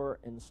for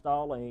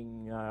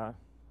installing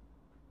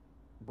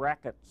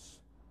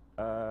brackets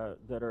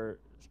that are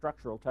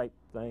structural type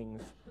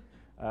things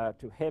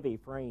to heavy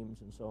frames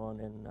and so on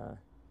in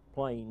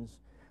planes,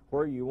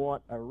 where you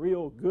want a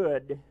real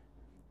good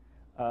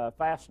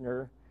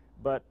fastener,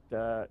 but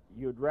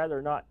you'd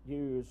rather not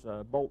use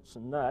bolts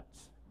and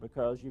nuts,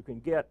 because you can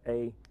get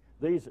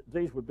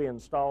these would be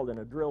installed in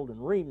a drilled and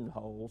reamed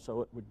hole,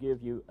 so it would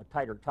give you a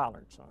tighter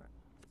tolerance on it.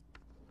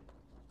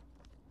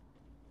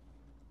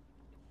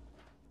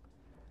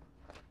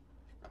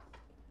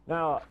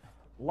 Now,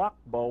 lock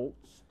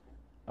bolts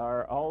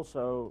are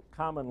also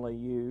commonly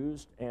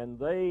used, and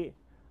they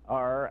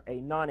are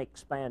a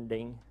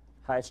non-expanding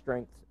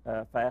high-strength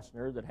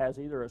fastener that has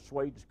either a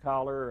swaged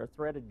collar or a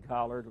threaded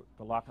collar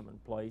to lock them in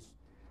place.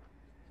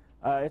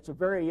 It's a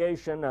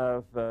variation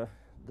of the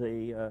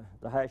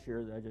high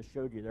shear that I just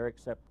showed you there,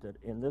 except that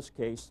in this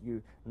case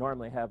you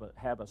normally have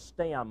a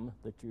stem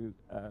that you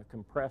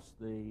compress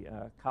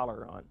the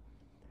collar on.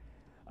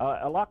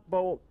 A lock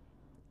bolt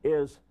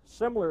is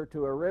similar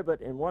to a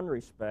rivet in one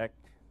respect.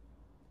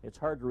 It's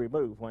hard to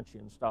remove once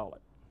you install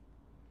it.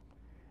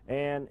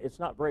 And it's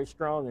not very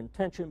strong in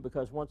tension,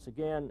 because once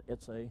again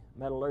it's a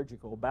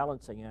metallurgical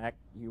balancing act.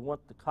 You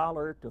want the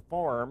collar to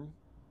form,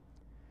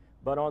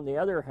 but on the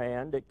other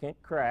hand it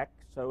can't crack,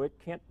 so it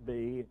can't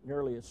be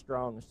nearly as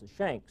strong as the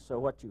shank. So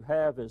what you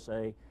have is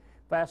a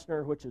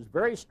fastener which is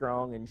very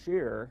strong in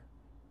shear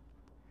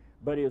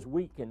but is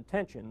weak in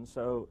tension,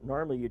 so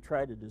normally you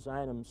try to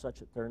design them such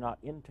that they're not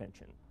in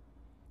tension.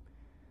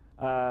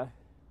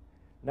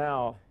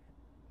 Now,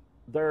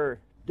 they're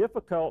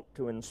difficult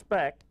to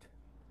inspect,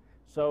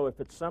 so if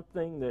it's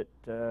something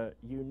that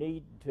you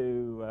need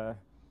to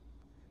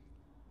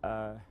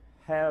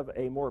have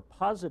a more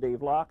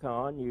positive lock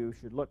on, you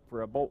should look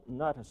for a bolt and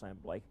nut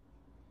assembly.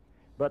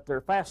 But they're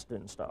fast to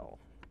install.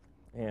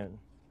 And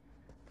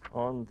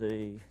on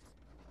the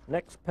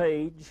next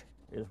page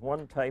is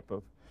one type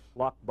of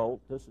lock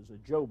bolt. This is a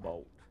Joe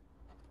bolt.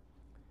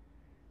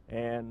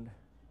 And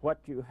what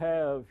you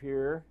have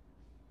here,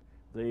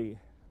 the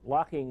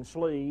locking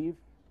sleeve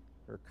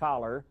or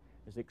collar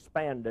is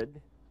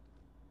expanded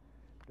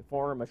to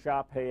form a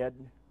shop head,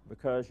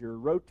 because you're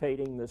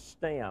rotating the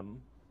stem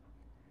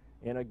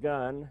in a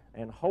gun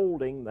and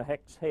holding the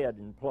hex head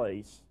in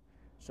place.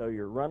 So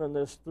you're running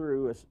this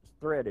through as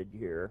threaded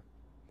here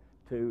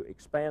to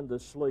expand the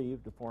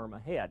sleeve to form a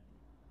head.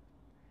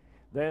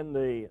 Then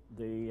the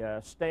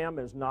stem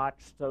is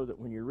notched so that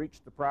when you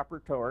reach the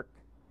proper torque,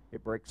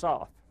 it breaks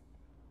off.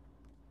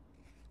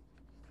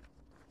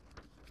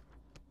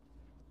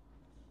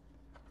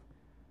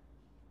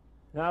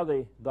 Now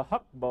the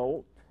huck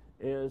bolt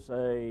is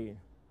a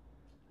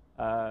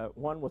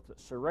one with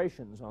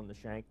serrations on the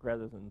shank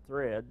rather than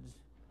threads,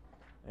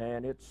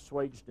 and it's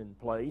swaged in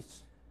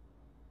place.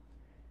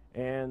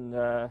 And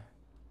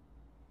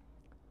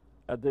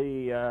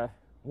the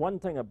one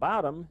thing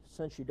about them,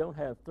 since you don't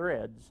have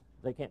threads,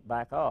 they can't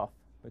back off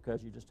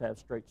because you just have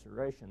straight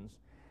serrations.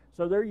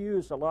 So they're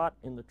used a lot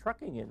in the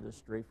trucking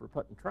industry for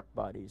putting truck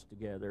bodies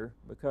together,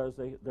 because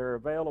they're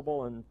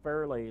available in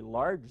fairly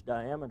large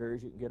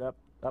diameters. You can get up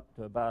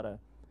to about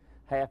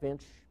 1/2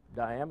 inch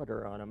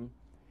diameter on them.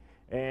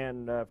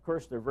 And of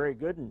course, they're very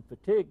good in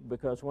fatigue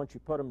because once you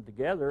put them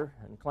together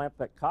and clamp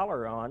that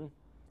collar on,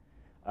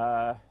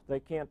 they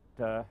can't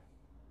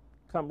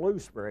come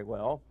loose very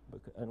well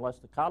unless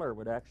the collar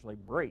would actually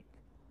break.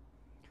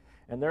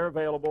 And they're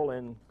available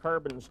in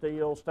carbon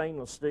steel,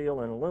 stainless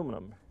steel, and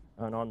aluminum.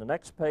 And on the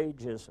next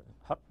page is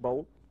Huck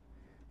bolt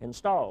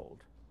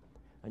installed.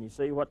 And you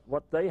see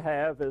what they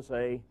have is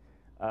a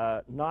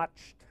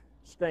notched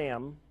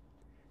stem.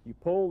 You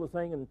pull the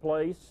thing in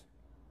place.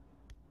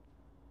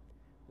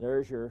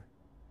 There's your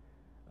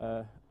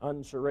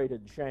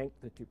unserrated shank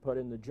that you put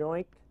in the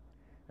joint,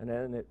 and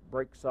then it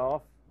breaks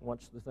off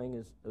once the thing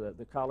is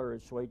the collar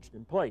is swaged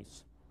in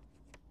place.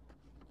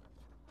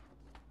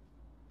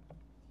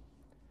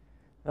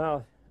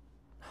 Now,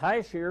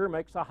 High Shear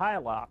makes a high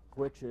lock,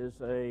 which is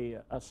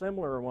a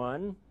similar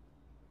one,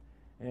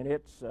 and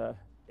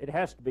it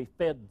has to be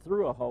fed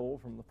through a hole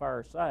from the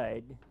far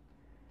side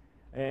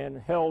and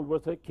held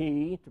with a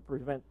key to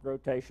prevent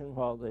rotation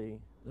while the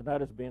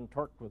nut is being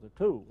torqued with a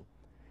tool.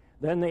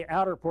 Then the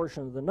outer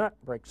portion of the nut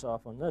breaks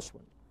off on this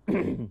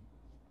one.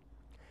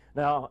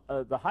 Now,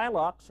 the high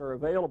locks are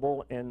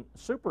available in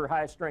super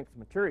high strength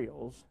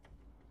materials,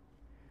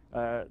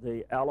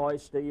 the alloy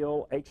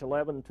steel,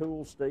 H11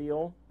 tool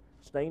steel,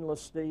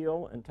 stainless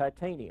steel, and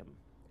titanium.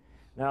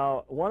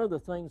 Now, one of the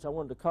things I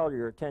wanted to call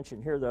your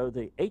attention here, though,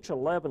 the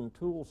H11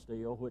 tool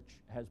steel, which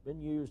has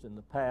been used in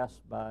the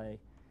past by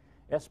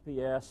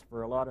SPS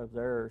for a lot of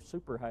their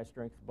super high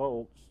strength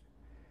bolts,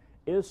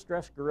 is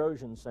stress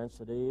corrosion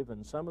sensitive,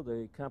 and some of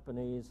the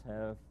companies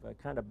have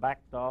kind of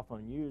backed off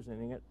on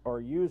using it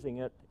or using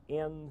it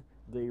in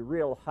the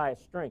real high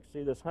strength.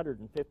 See this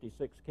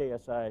 156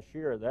 KSI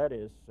shear, that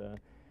is,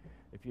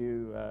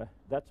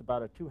 that's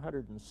about a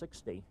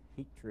 260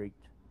 heat treat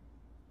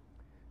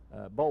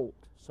bolt,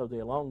 so the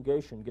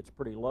elongation gets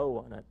pretty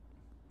low on it.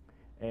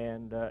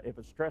 And if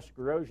it's stress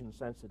corrosion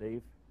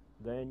sensitive,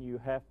 then you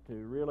have to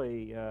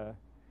really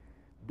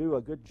do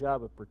a good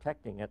job of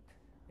protecting it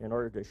in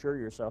order to assure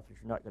yourself that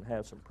you're not going to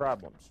have some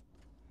problems.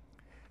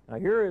 Now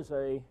here is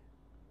a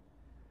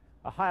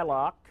high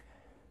lock,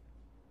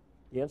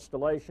 the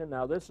installation.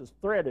 Now this is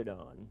threaded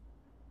on.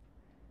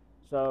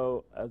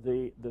 So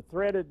the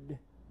threaded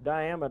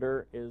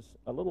diameter is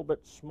a little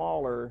bit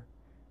smaller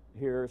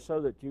here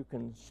so that you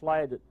can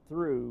slide it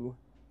through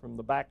from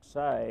the back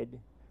side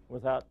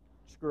without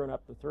screwing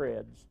up the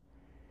threads.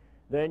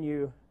 Then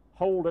you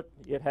hold it.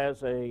 It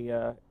has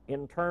a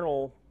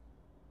internal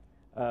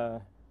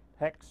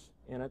hex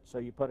in it, so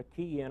you put a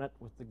key in it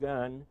with the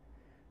gun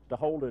to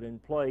hold it in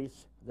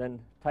place, then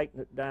tighten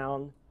it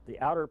down. The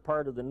outer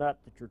part of the nut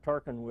that you're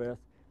torquing with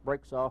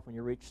breaks off when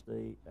you reach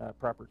the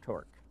proper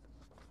torque.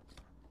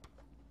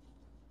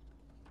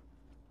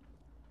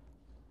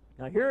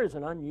 Now here is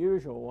an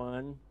unusual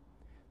one.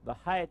 The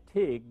high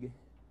TIG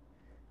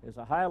is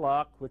a high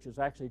lock which is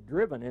actually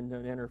driven into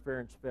an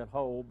interference fit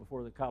hole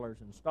before the collar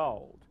is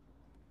installed.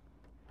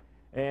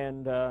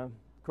 And of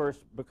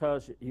course,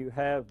 because you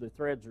have the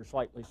threads are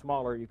slightly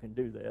smaller, you can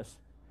do this.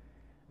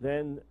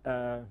 Then,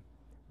 of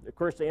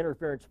course, the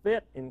interference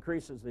fit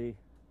increases the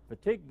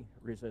fatigue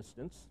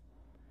resistance,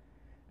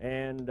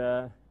 and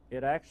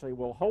it actually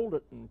will hold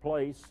it in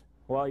place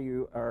while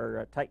you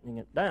are tightening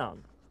it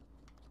down.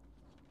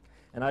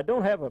 And I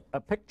don't have a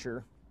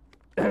picture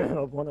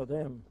of one of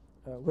them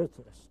with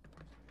this.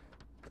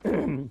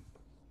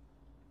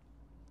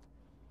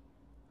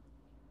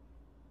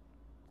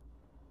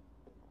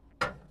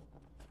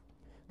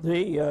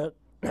 The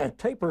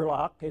taper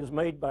lock is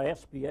made by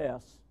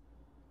SPS,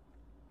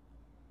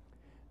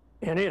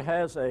 and it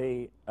has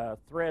a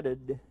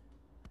threaded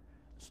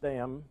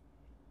stem,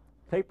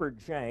 tapered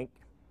shank,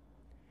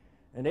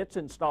 and it's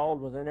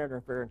installed with an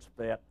interference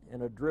fit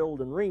in a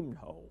drilled and reamed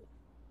hole.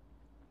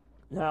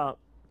 Now,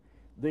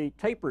 the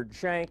tapered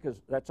shank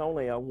that's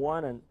only a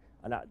 1, and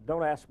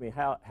don't ask me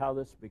how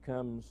this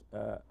becomes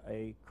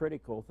a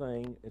critical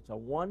thing. It's a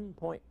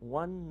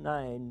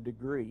 1.19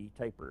 degree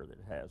taper that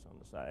it has on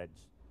the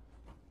sides.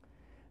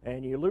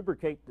 And you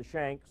lubricate the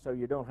shank so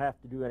you don't have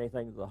to do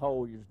anything to the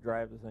hole, you just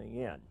drive the thing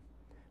in.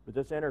 But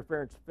this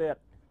interference fit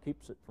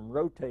keeps it from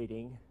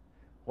rotating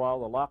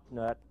while the lock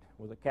nut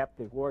with a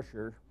captive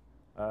washer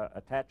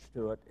attached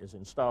to it is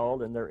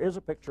installed, and there is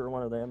a picture of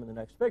one of them in the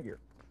next figure.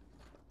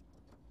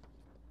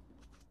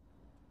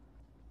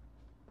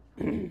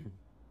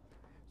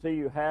 So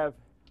you have,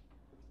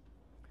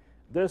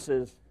 this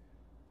is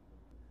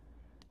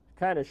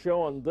kind of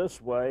showing this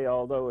way,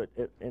 although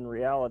in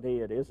reality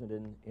it isn't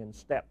in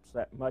steps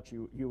that much.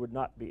 You would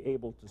not be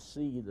able to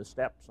see the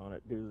steps on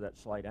it due to that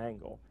slight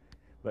angle.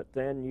 But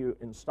then you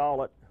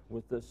install it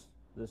with this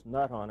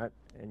nut on it,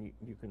 and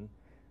you can,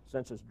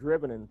 since it's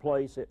driven in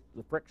place,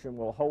 the friction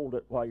will hold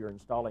it while you're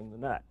installing the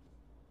nut.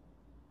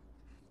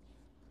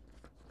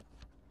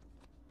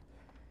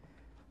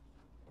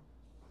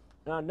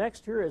 Now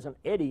next here is an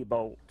eddy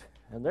bolt,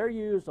 and they're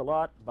used a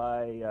lot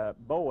by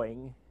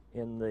Boeing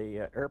in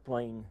the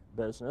airplane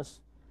business.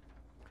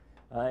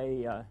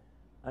 I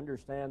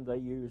understand they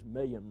use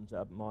millions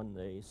of them on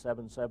the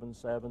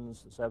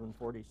 777s, the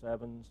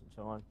 747s, and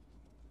so on.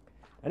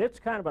 And it's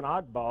kind of an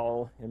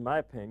oddball, in my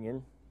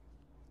opinion.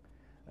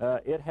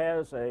 It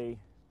has a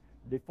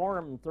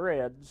deformed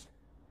threads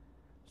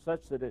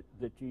such that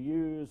you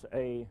use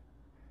a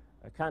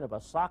kind of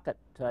a socket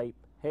type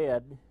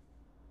head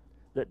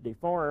that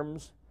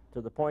deforms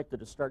to the point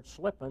that it starts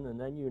slipping, and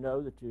then you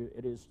know that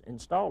it is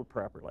installed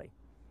properly.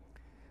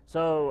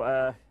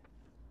 So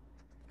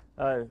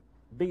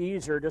be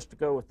easier just to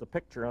go with the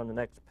picture on the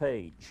next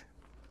page.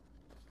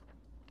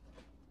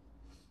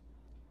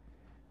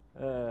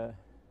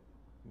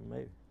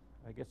 Maybe,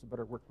 I guess I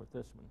better work with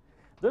this one.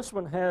 This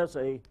one has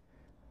a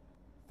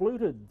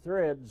fluted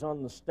threads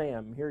on the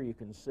stem. Here you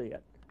can see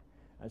it.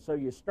 And so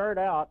you start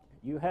out,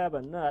 you have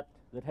a nut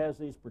that has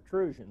these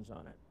protrusions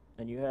on it,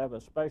 and you have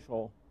a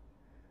special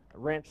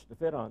wrench to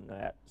fit on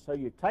that. So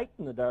you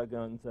tighten the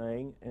doggone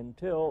thing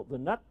until the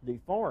nut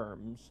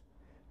deforms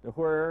to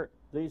where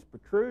these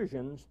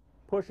protrusions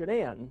push it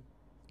in,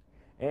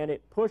 and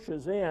it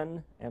pushes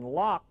in and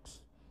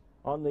locks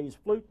on these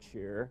flutes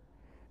here.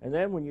 And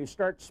then when you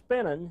start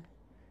spinning,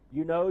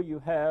 you know you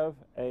have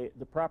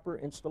the proper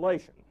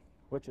installation,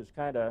 which is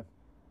kind of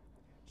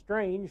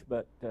strange,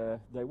 but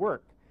they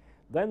work.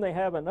 Then they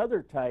have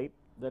another type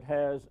that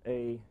has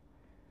a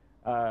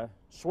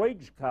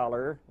swage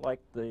collar,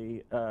 like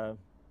the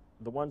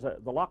ones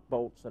the lock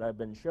bolts that I've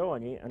been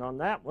showing you. And on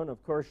that one,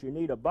 of course, you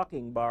need a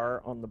bucking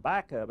bar on the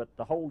back of it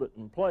to hold it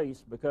in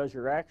place, because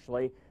you're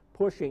actually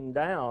pushing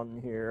down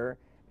here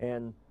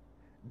and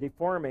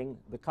deforming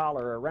the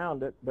collar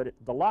around it. But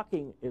the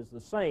locking is the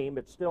same.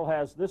 It still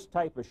has this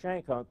type of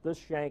shank on it. This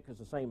shank is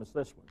the same as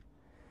this one.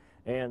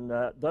 And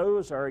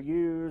those are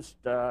used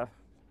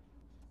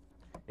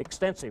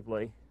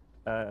extensively,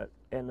 and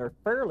they're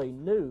fairly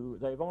new.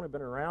 They've only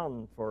been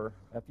around for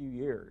a few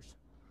years.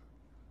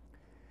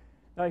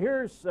 Now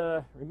here's,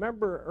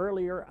 remember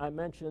earlier I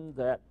mentioned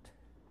that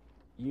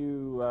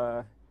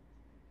you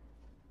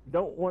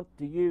don't want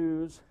to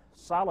use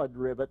solid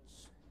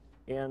rivets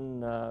in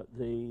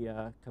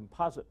the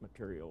composite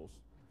materials,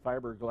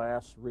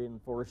 fiberglass,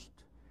 reinforced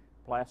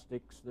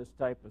plastics, this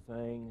type of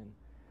thing, and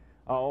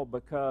all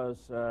because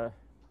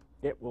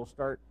it will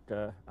start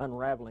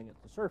unraveling at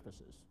the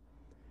surfaces.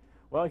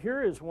 Well,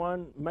 here is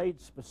one made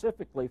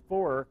specifically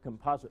for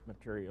composite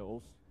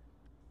materials.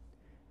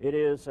 It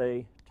is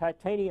a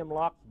titanium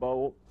lock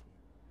bolt,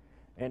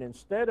 and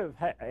instead of,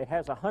 it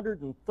has a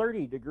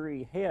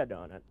 130-degree head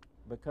on it,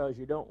 because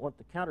you don't want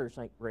the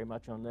countersink very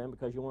much on them,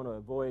 because you want to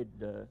avoid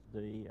the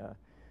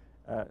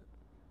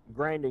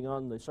grinding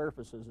on the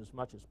surfaces as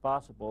much as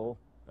possible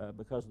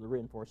because of the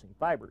reinforcing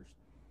fibers.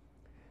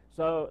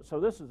 So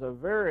this is a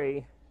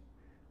very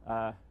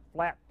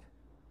flat,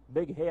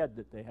 big head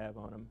that they have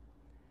on them,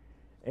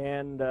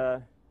 and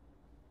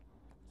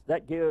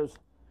that gives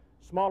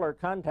smaller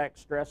contact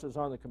stresses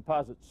on the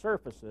composite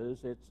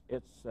surfaces.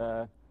 It's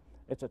a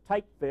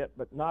tight fit,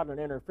 but not an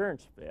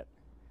interference fit.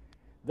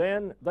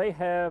 Then they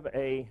have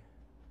a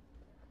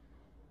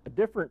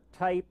different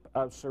type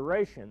of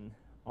serration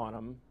on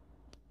them,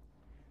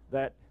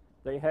 that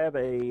they have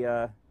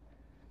a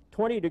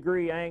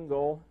 20-degree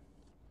angle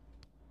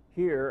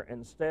here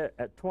instead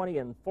at 20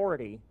 and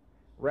 40,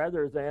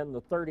 rather than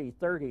the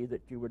 30-30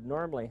 that you would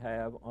normally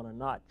have on a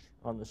notch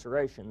on the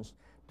serrations,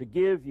 to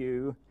give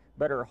you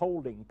better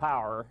holding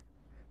power,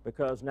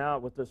 because now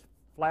with this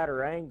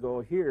flatter angle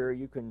here,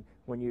 you can,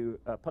 when you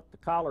put the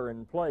collar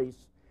in place,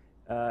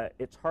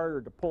 it's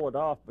harder to pull it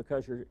off,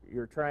 because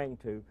you're trying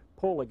to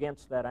pull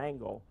against that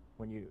angle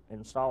when you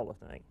install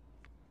the thing.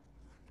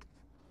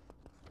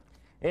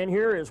 And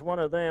here is one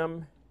of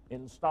them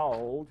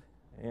installed,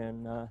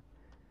 and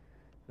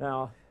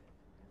now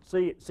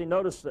see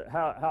notice that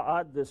how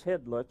odd this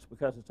head looks,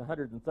 because it's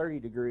 130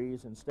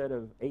 degrees instead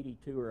of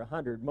 82 or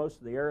 100. Most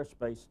of the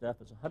aerospace stuff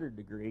is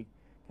 100-degree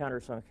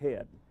countersunk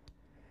head.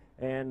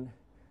 And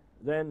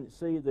then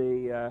see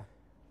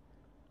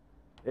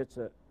it's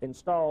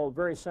installed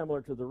very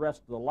similar to the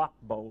rest of the lock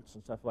bolts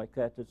and stuff like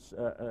that. It's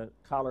a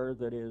collar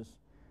that is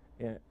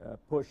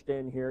pushed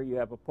in here. You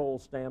have a pull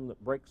stem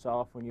that breaks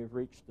off when you've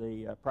reached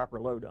the proper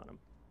load on them.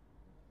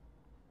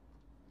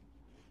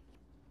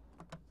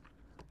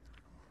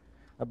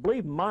 I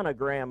believe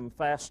Monogram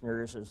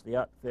Fasteners is the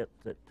outfit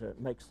that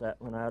makes that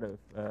one out of,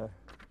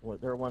 well,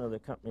 they're one of the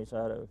companies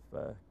out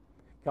of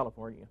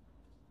California.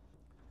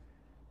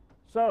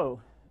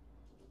 So,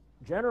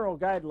 general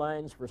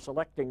guidelines for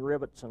selecting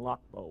rivets and lock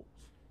bolts.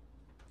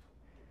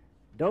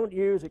 Don't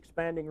use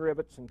expanding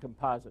rivets and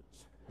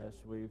composites, as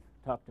we've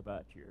talked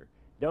about here.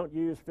 Don't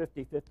use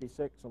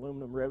 50-56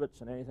 aluminum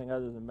rivets and anything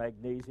other than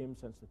magnesium,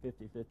 since the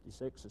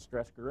 50-56 is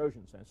stress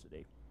corrosion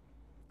sensitive.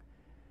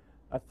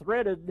 A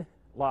threaded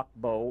lock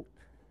bolt,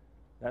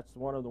 that's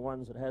one of the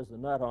ones that has the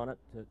nut on it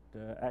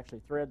that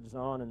actually threads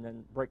on and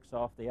then breaks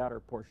off the outer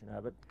portion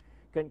of it,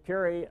 can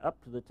carry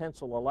up to the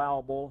tensile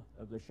allowable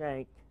of the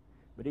shank,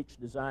 but each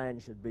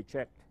design should be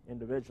checked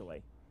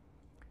individually.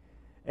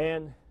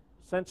 And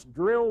since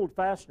drilled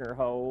fastener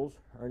holes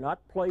are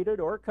not plated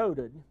or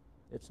coated,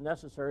 it's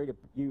necessary to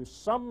use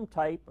some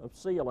type of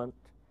sealant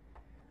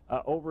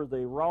over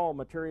the raw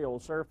material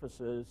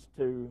surfaces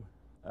to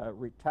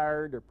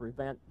retired to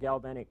prevent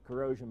galvanic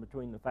corrosion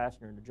between the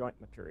fastener and the joint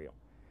material.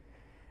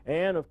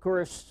 And of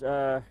course,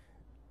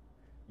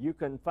 you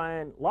can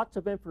find lots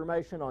of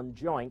information on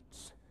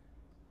joints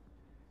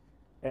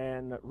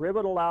and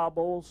rivet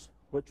allowables,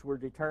 which were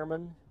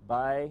determined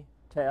by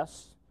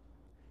tests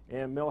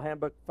in Mill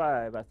Handbook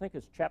 5. I think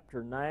it's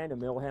Chapter 9 of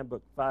Mill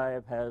Handbook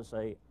 5 has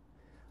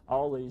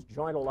all these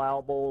joint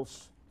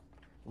allowables,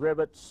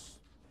 rivets.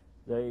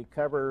 They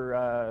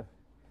cover,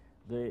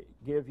 they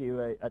give you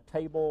a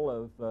table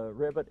of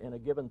rivet in a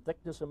given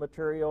thickness of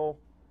material,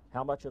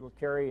 how much it'll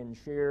carry in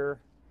shear.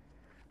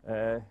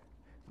 They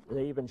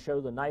even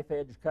show the knife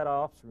edge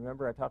cutoffs.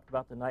 Remember I talked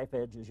about the knife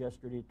edges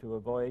yesterday to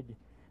avoid.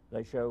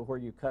 They show where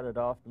you cut it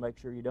off to make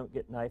sure you don't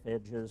get knife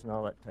edges and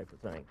all that type of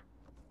thing.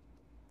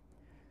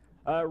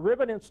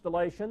 Rivet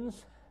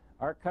installations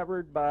are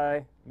covered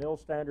by Mill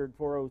Standard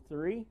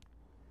 403.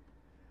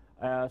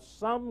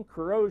 Some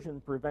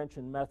corrosion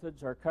prevention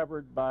methods are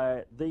covered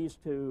by these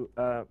two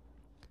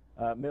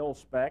mill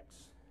specs.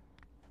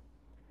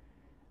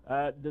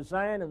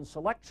 Design and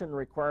selection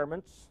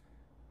requirements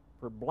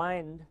for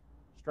blind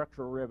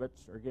structural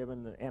rivets are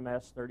given the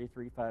MS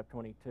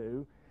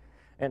 33522.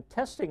 And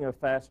testing of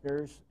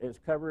fasteners is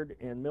covered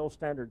in Mill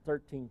Standard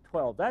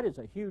 1312. That is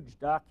a huge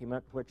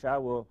document, which I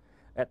will,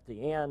 at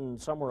the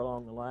end, somewhere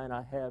along the line,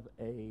 I have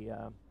a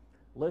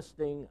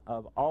listing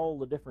of all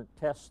the different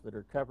tests that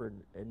are covered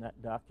in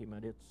that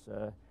document. It's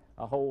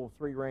a whole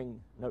 3-ring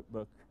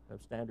notebook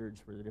of standards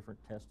for the different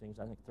testings,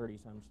 I think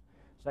 30-some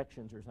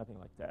sections or something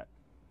like that.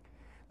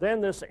 Then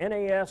this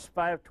NAS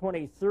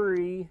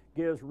 523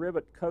 gives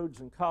rivet codes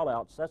and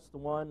callouts. That's the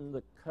one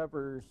that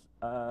covers,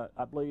 I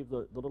believe,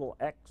 the little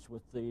X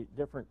with the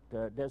different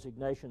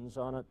designations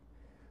on it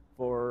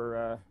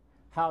for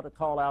how to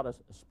call out a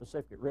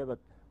specific rivet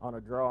on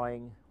a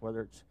drawing,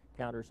 whether it's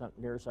counter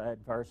something near side,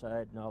 far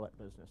side, and all that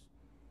business.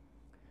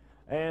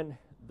 And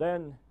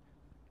then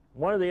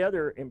one of the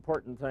other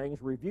important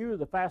things, review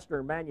the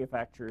fastener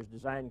manufacturer's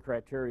design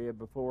criteria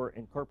before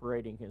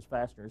incorporating his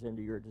fasteners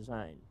into your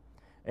design.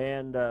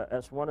 And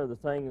that's one of the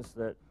things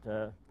that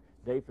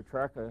Dave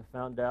Petrarca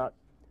found out.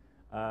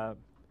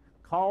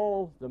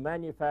 Call the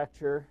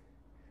manufacturer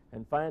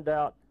and find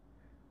out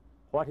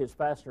what his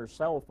fasteners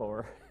sell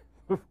for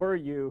before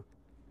you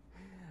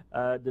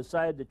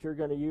decide that you're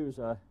going to use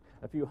a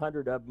few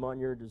hundred of them on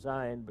your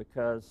design,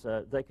 because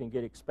they can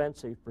get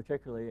expensive,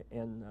 particularly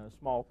in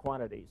small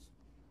quantities.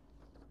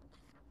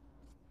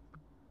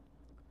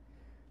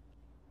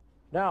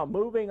 Now,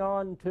 moving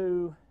on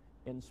to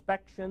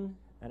inspection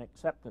and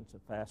acceptance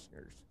of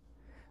fasteners.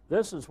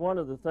 This is one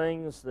of the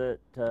things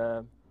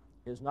that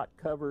is not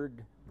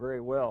covered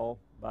very well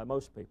by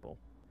most people,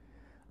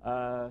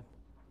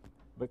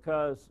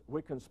 because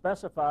we can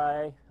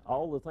specify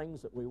all the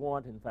things that we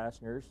want in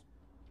fasteners,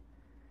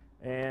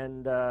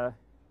 and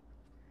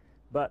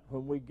but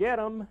when we get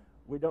them,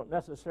 we don't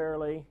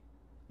necessarily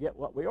get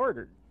what we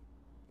ordered.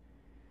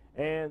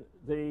 And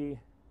the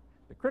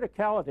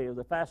criticality of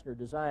the fastener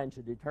design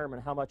should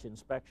determine how much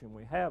inspection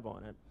we have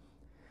on it.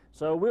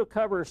 So we'll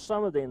cover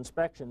some of the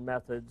inspection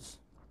methods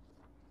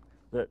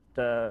that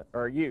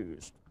are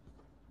used.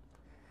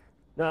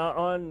 Now,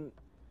 on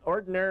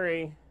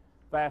ordinary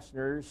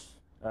fasteners,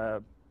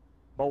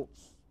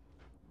 bolts,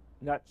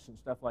 nuts, and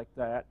stuff like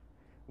that,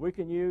 we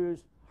can use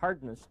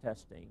hardness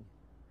testing.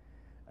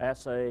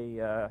 That's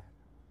a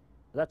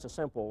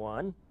simple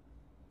one.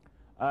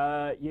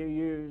 You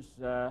use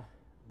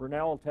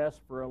Brunel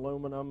test for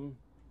aluminum,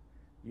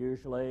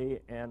 usually,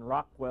 and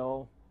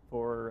Rockwell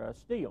for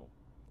steel.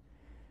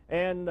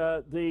 And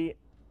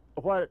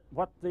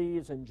what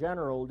these in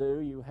general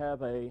do, you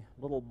have a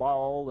little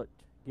ball that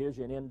gives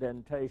you an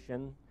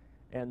indentation,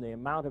 and the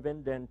amount of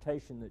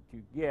indentation that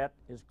you get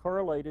is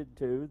correlated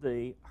to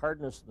the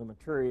hardness of the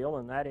material,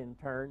 and that in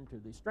turn to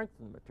the strength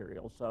of the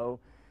material. So,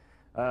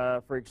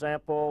 for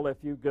example, if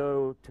you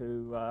go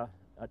to a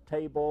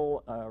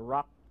table,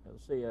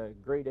 let's see, a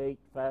grade 8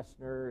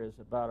 fastener is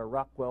about a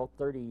Rockwell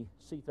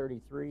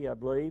C33, I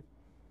believe.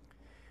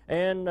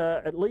 And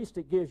at least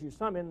it gives you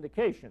some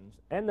indications.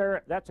 And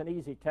that's an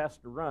easy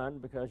test to run,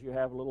 because you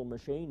have a little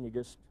machine. You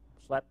just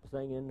slap the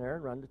thing in there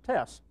and run the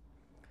test,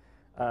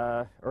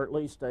 or at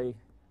least a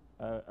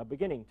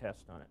beginning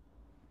test on it.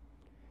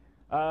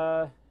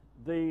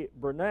 The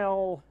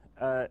Brunel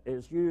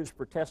is used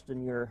for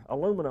testing your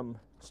aluminum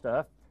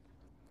stuff,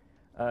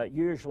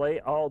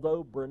 usually,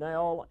 although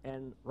Brunel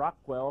and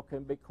Rockwell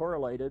can be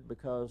correlated,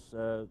 because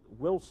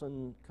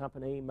Wilson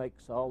Company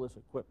makes all this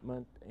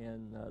equipment,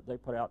 and they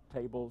put out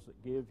tables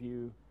that give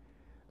you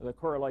the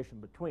correlation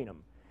between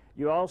them.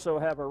 You also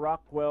have a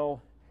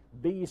Rockwell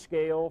B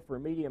scale for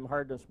medium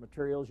hardness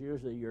materials.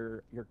 Usually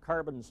your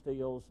carbon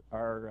steels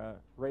are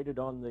rated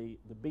on the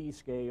B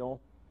scale,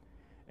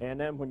 and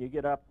then when you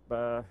get up,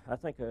 I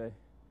think a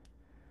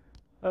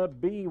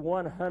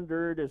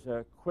B100 is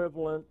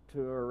equivalent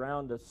to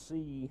around a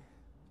C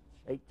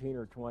 18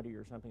 or 20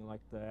 or something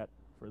like that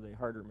for the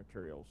harder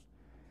materials.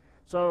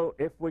 So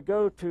if we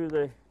go to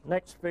the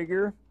next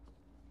figure,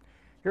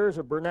 here's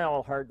a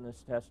Brunel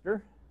hardness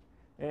tester,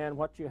 And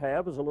what you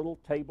have is a little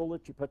table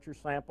that you put your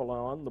sample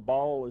on. The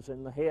ball is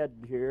in the head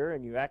here,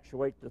 and you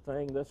actuate the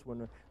thing.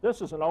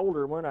 This is an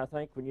older one, I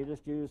think, when you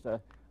just used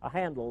a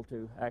handle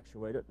to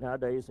actuate it.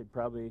 Nowadays, they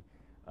probably,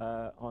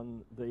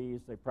 on these,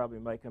 they probably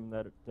make them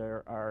that they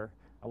are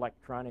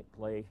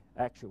electronically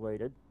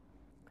actuated.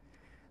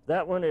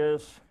 That one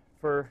is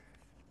for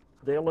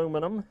the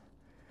aluminum.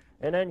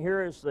 And then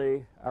here is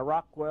the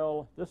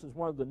Rockwell. This is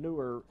one of the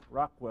newer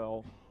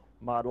Rockwell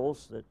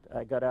models that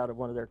I got out of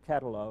one of their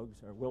catalogs,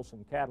 or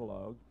Wilson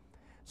catalog.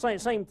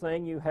 Same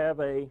thing, you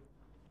have a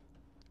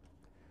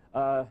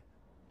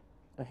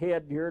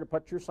head here to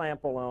put your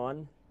sample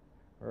on,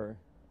 or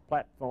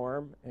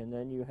platform, and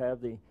then you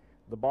have the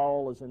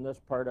ball is in this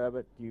part of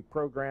it. You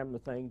program the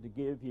thing to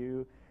give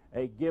you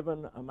a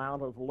given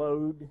amount of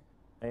load,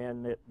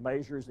 and it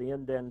measures the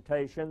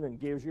indentation and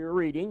gives you a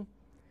reading,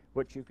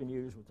 which you can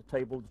use with the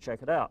table to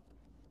check it out.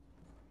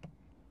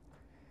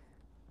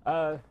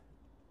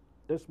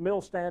 This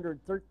mill standard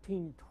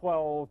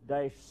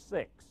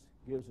 1312-6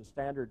 gives a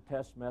standard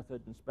test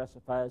method and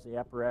specifies the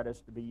apparatus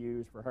to be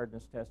used for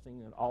hardness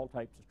testing in all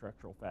types of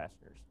structural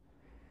fasteners.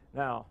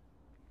 Now,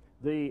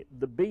 the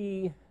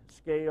B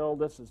scale,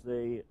 this is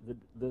the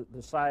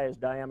size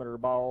diameter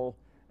ball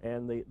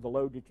and the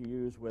load that you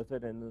use with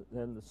it, and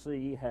then the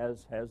C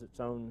has its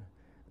own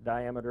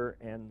diameter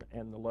and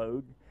the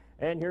load.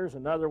 And here's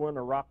another one,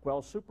 a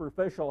Rockwell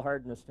superficial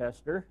hardness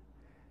tester,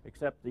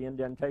 except the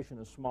indentation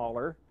is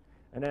smaller.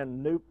 And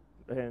then Knoop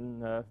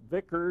and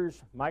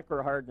Vickers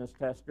micro hardness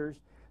testers.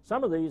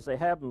 Some of these, they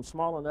have them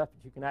small enough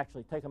that you can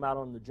actually take them out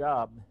on the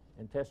job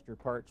and test your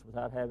parts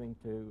without having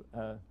to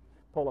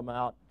pull them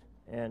out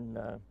and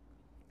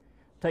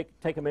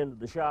take them into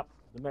the shop,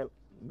 the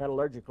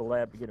metallurgical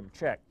lab, to get them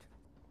checked.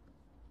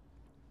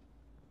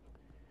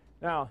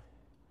 Now,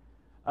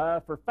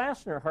 for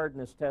fastener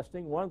hardness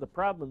testing, one of the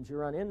problems you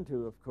run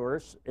into, of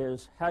course,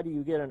 is how do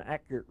you get an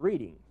accurate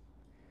reading?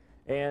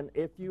 And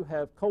if you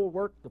have cold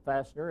worked the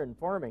fastener in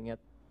forming it,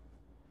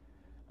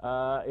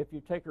 if you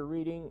take a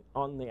reading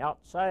on the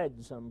outside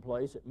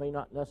someplace, it may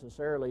not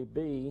necessarily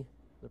be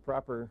the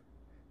proper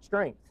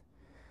strength.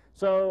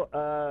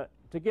 So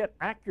to get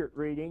accurate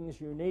readings,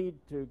 you need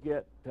to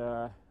get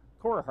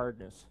core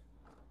hardness.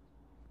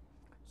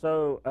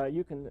 So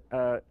you can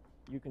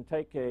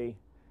take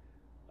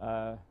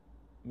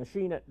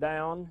machine it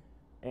down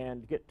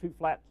and get two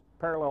flat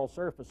parallel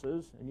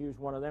surfaces and use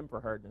one of them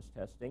for hardness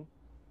testing.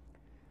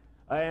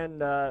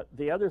 And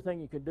the other thing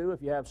you can do,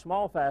 if you have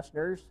small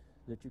fasteners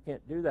that you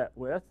can't do that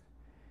with,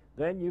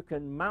 then you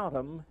can mount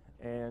them,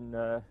 and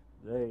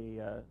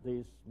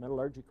these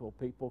metallurgical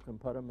people can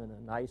put them in a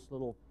nice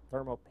little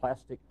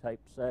thermoplastic type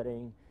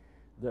setting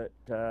that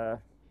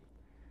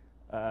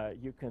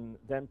you can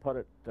then put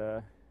it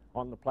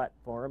on the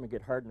platform and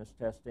get hardness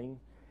testing.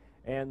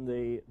 And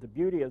the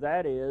beauty of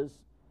that is,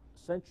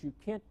 since you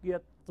can't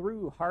get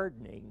through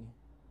hardening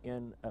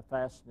in a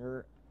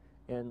fastener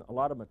in a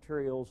lot of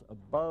materials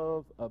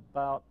above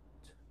about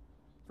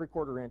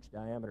 3/4 inch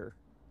diameter,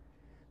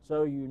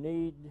 so you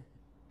need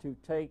to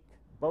take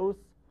both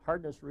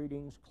hardness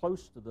readings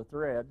close to the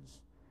threads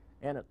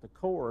and at the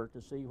core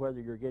to see whether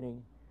you're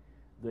getting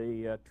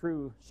the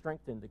true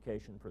strength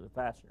indication for the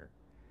fastener.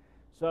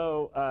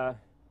 So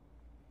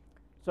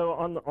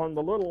on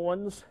the little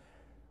ones,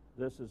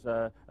 this is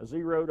a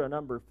 0 to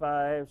number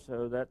 5,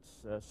 so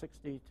that's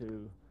 60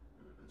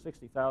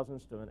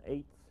 thousandths to an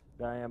 1/8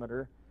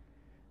 diameter.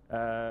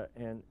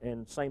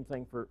 And same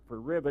thing for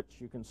rivets,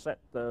 you can set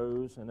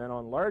those. And then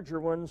on larger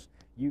ones,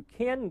 you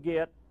can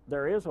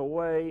there is a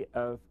way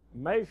of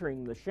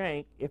measuring the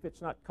shank, if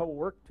it's not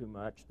co-worked too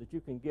much, that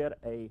you can get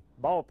a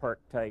ballpark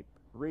type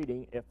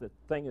reading if the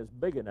thing is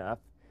big enough.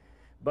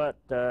 But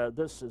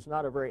this is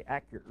not a very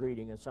accurate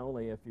reading. It's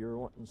only if you're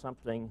wanting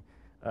something,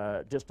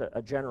 just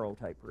a general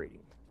type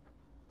reading.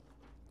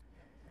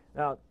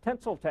 Now,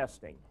 tensile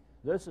testing.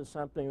 This is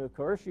something, of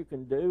course, you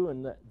can do,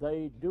 and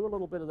they do a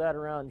little bit of that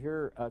around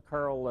here.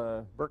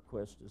 Carl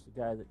Bergquist is the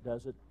guy that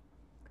does it,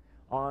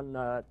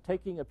 on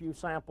taking a few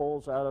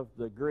samples out of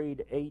the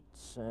grade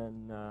 8s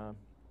and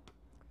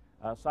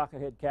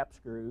socket head cap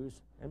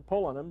screws and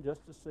pulling them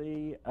just to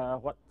see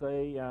what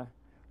they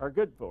are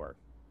good for.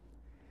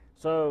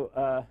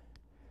 So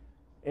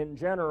in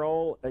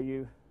general,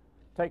 you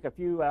take a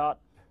few out,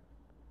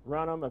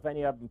 run them. If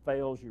any of them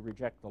fails, you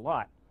reject the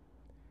lot.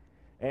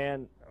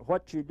 And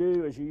what you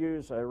do is you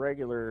use a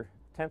regular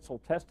tensile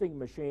testing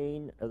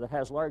machine that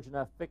has large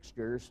enough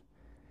fixtures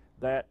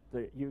that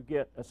you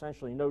get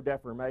essentially no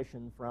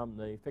deformation from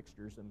the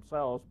fixtures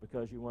themselves,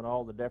 because you want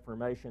all the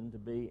deformation to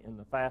be in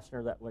the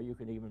fastener. That way you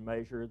can even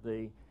measure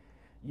the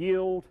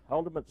yield,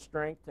 ultimate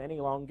strength, and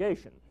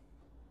elongation.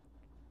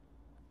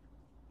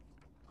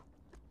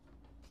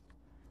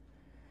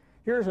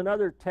 Here's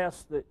another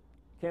test that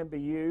can be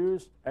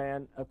used,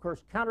 and of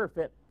course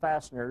counterfeit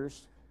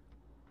fasteners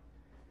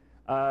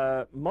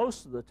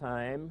most of the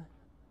time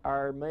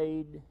are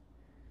made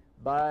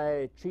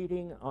by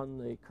cheating on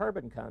the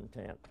carbon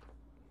content.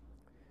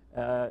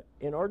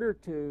 In order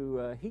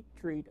to heat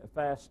treat a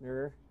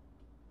fastener,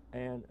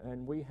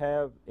 and we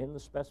have in the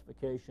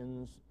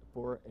specifications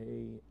for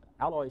a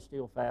alloy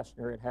steel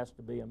fastener, it has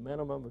to be a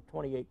minimum of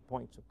 28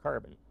 points of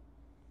carbon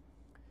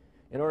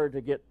in order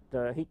to get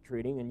heat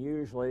treating, and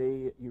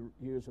usually you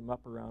use them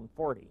up around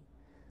 40.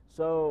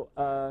 So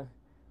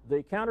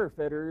the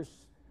counterfeiters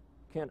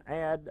can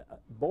add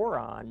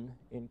boron,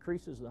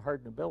 increases the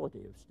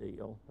hardenability of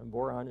steel, and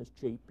boron is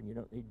cheap and you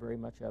don't need very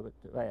much of it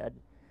to add.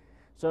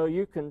 So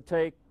you can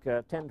take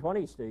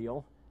 1020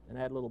 steel and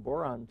add a little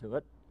boron to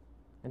it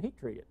and heat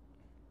treat it.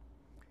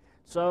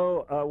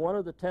 So one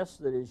of the tests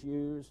that is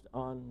used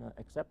on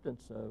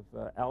acceptance of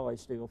alloy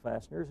steel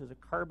fasteners is a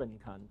carbon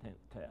content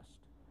test.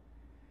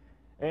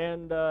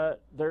 And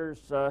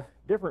there's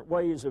different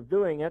ways of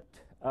doing it.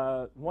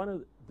 One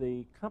of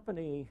the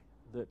company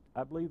that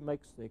I believe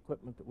makes the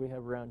equipment that we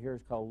have around here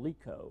is called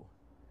LECO.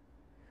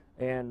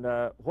 And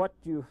what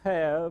you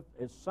have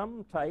is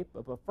some type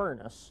of a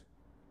furnace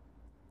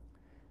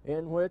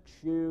in which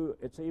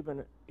it's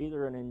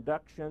either an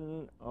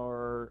induction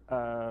or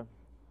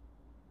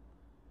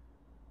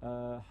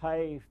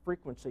high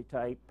frequency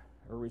type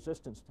or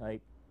resistance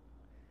type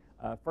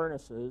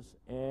furnaces,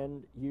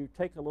 and you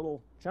take a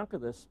little chunk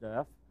of this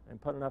stuff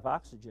and put enough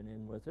oxygen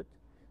in with it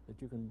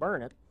that you can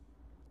burn it.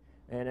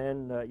 And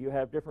then you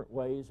have different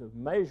ways of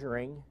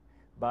measuring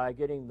by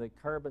getting the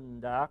carbon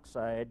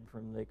dioxide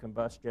from the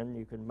combustion.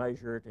 You can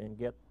measure it and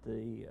get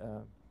the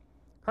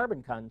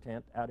carbon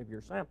content out of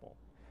your sample.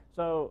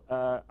 So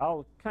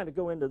I'll kind of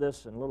go into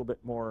this in a little bit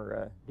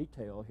more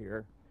detail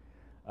here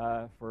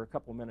for a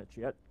couple minutes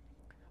yet.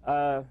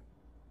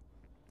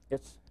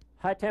 It's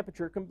high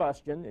temperature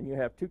combustion, and you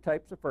have two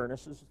types of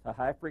furnaces, a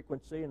high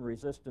frequency and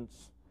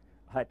resistance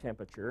high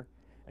temperature.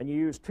 And you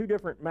use two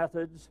different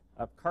methods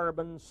of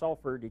carbon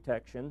sulfur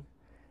detection.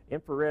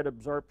 Infrared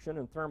absorption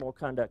and thermal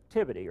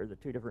conductivity are the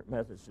two different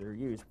methods that are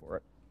used for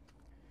it.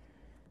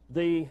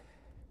 The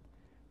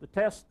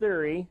test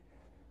theory,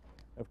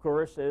 of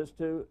course, is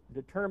to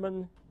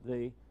determine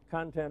the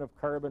content of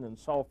carbon and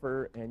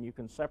sulfur, and you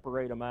can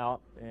separate them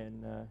out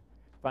and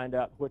find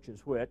out which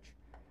is which.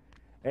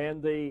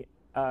 And you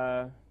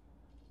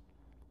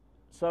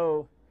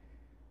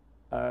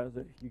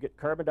get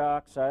carbon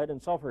dioxide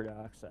and sulfur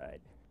dioxide.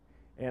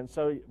 And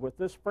so with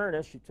this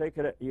furnace,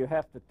 you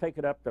have to take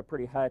it up to a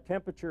pretty high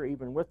temperature,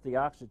 even with the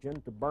oxygen,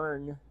 to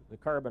burn the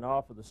carbon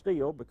off of the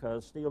steel,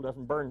 because steel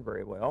doesn't burn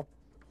very well.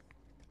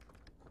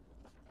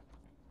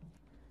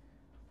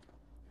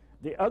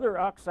 The other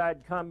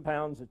oxide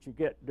compounds that you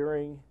get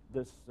during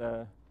this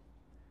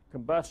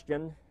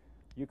combustion,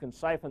 you can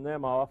siphon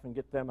them off and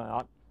get them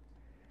out.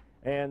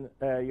 And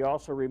you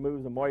also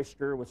remove the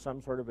moisture with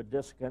some sort of a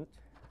dissicant,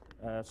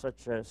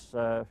 such as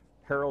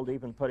Harold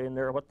even put in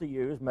there what they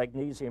use,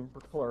 magnesium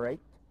perchlorate.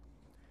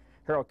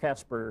 Harold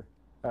Casper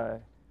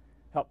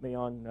helped me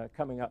on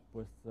coming up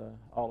with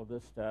all of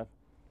this stuff.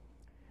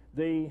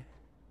 The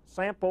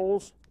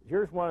samples,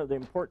 here's one of the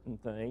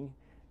important things.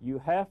 You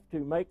have to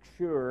make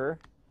sure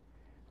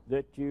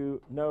that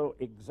you know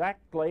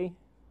exactly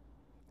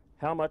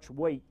how much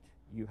weight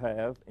you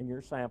have in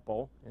your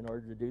sample in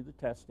order to do the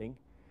testing,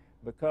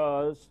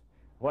 because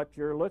what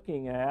you're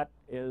looking at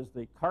is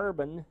the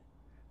carbon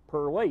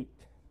per weight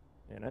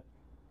in it.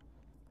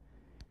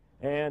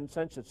 And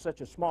since it's such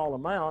a small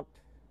amount,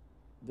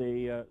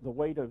 the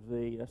weight of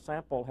the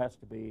sample has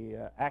to be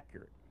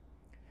accurate.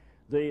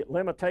 The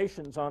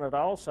limitations on it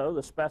also,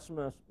 the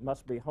specimen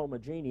must be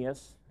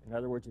homogeneous. In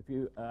other words,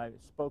 I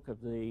spoke of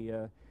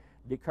the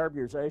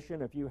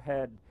decarburization. If you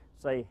had,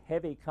 say,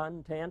 heavy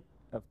content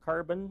of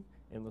carbon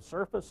in the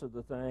surface of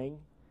the thing,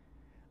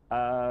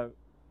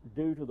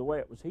 due to the way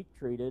it was heat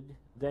treated,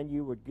 then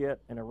you would get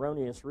an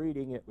erroneous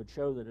reading. It would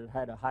show that it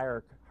had a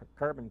higher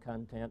carbon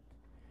content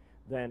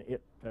than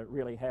it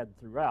really had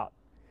throughout.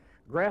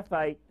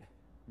 Graphite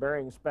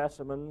bearing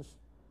specimens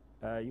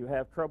you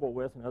have trouble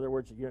with. In other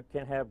words, you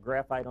can't have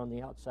graphite on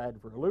the outside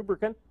for a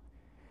lubricant.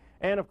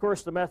 And of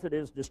course, the method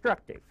is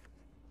destructive.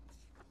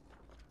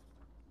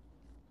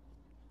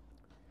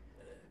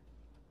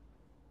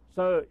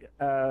 So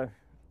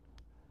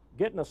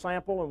getting a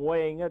sample and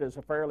weighing it is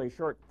a fairly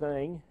short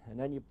thing. And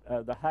then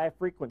the high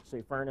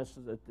frequency furnace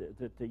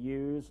that they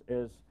use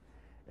it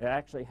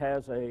actually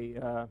has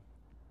a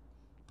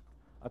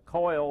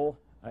coil,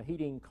 a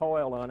heating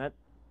coil on it,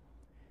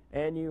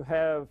 and you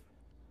have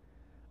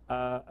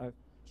a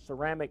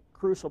ceramic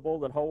crucible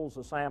that holds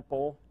the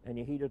sample, and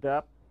you heat it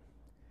up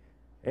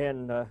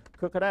and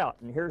cook it out.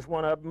 And here's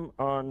one of them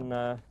on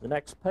the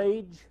next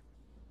page.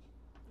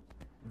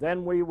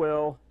 Then we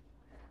will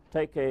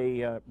take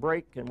a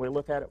break, and we'll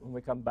look at it when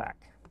we come back.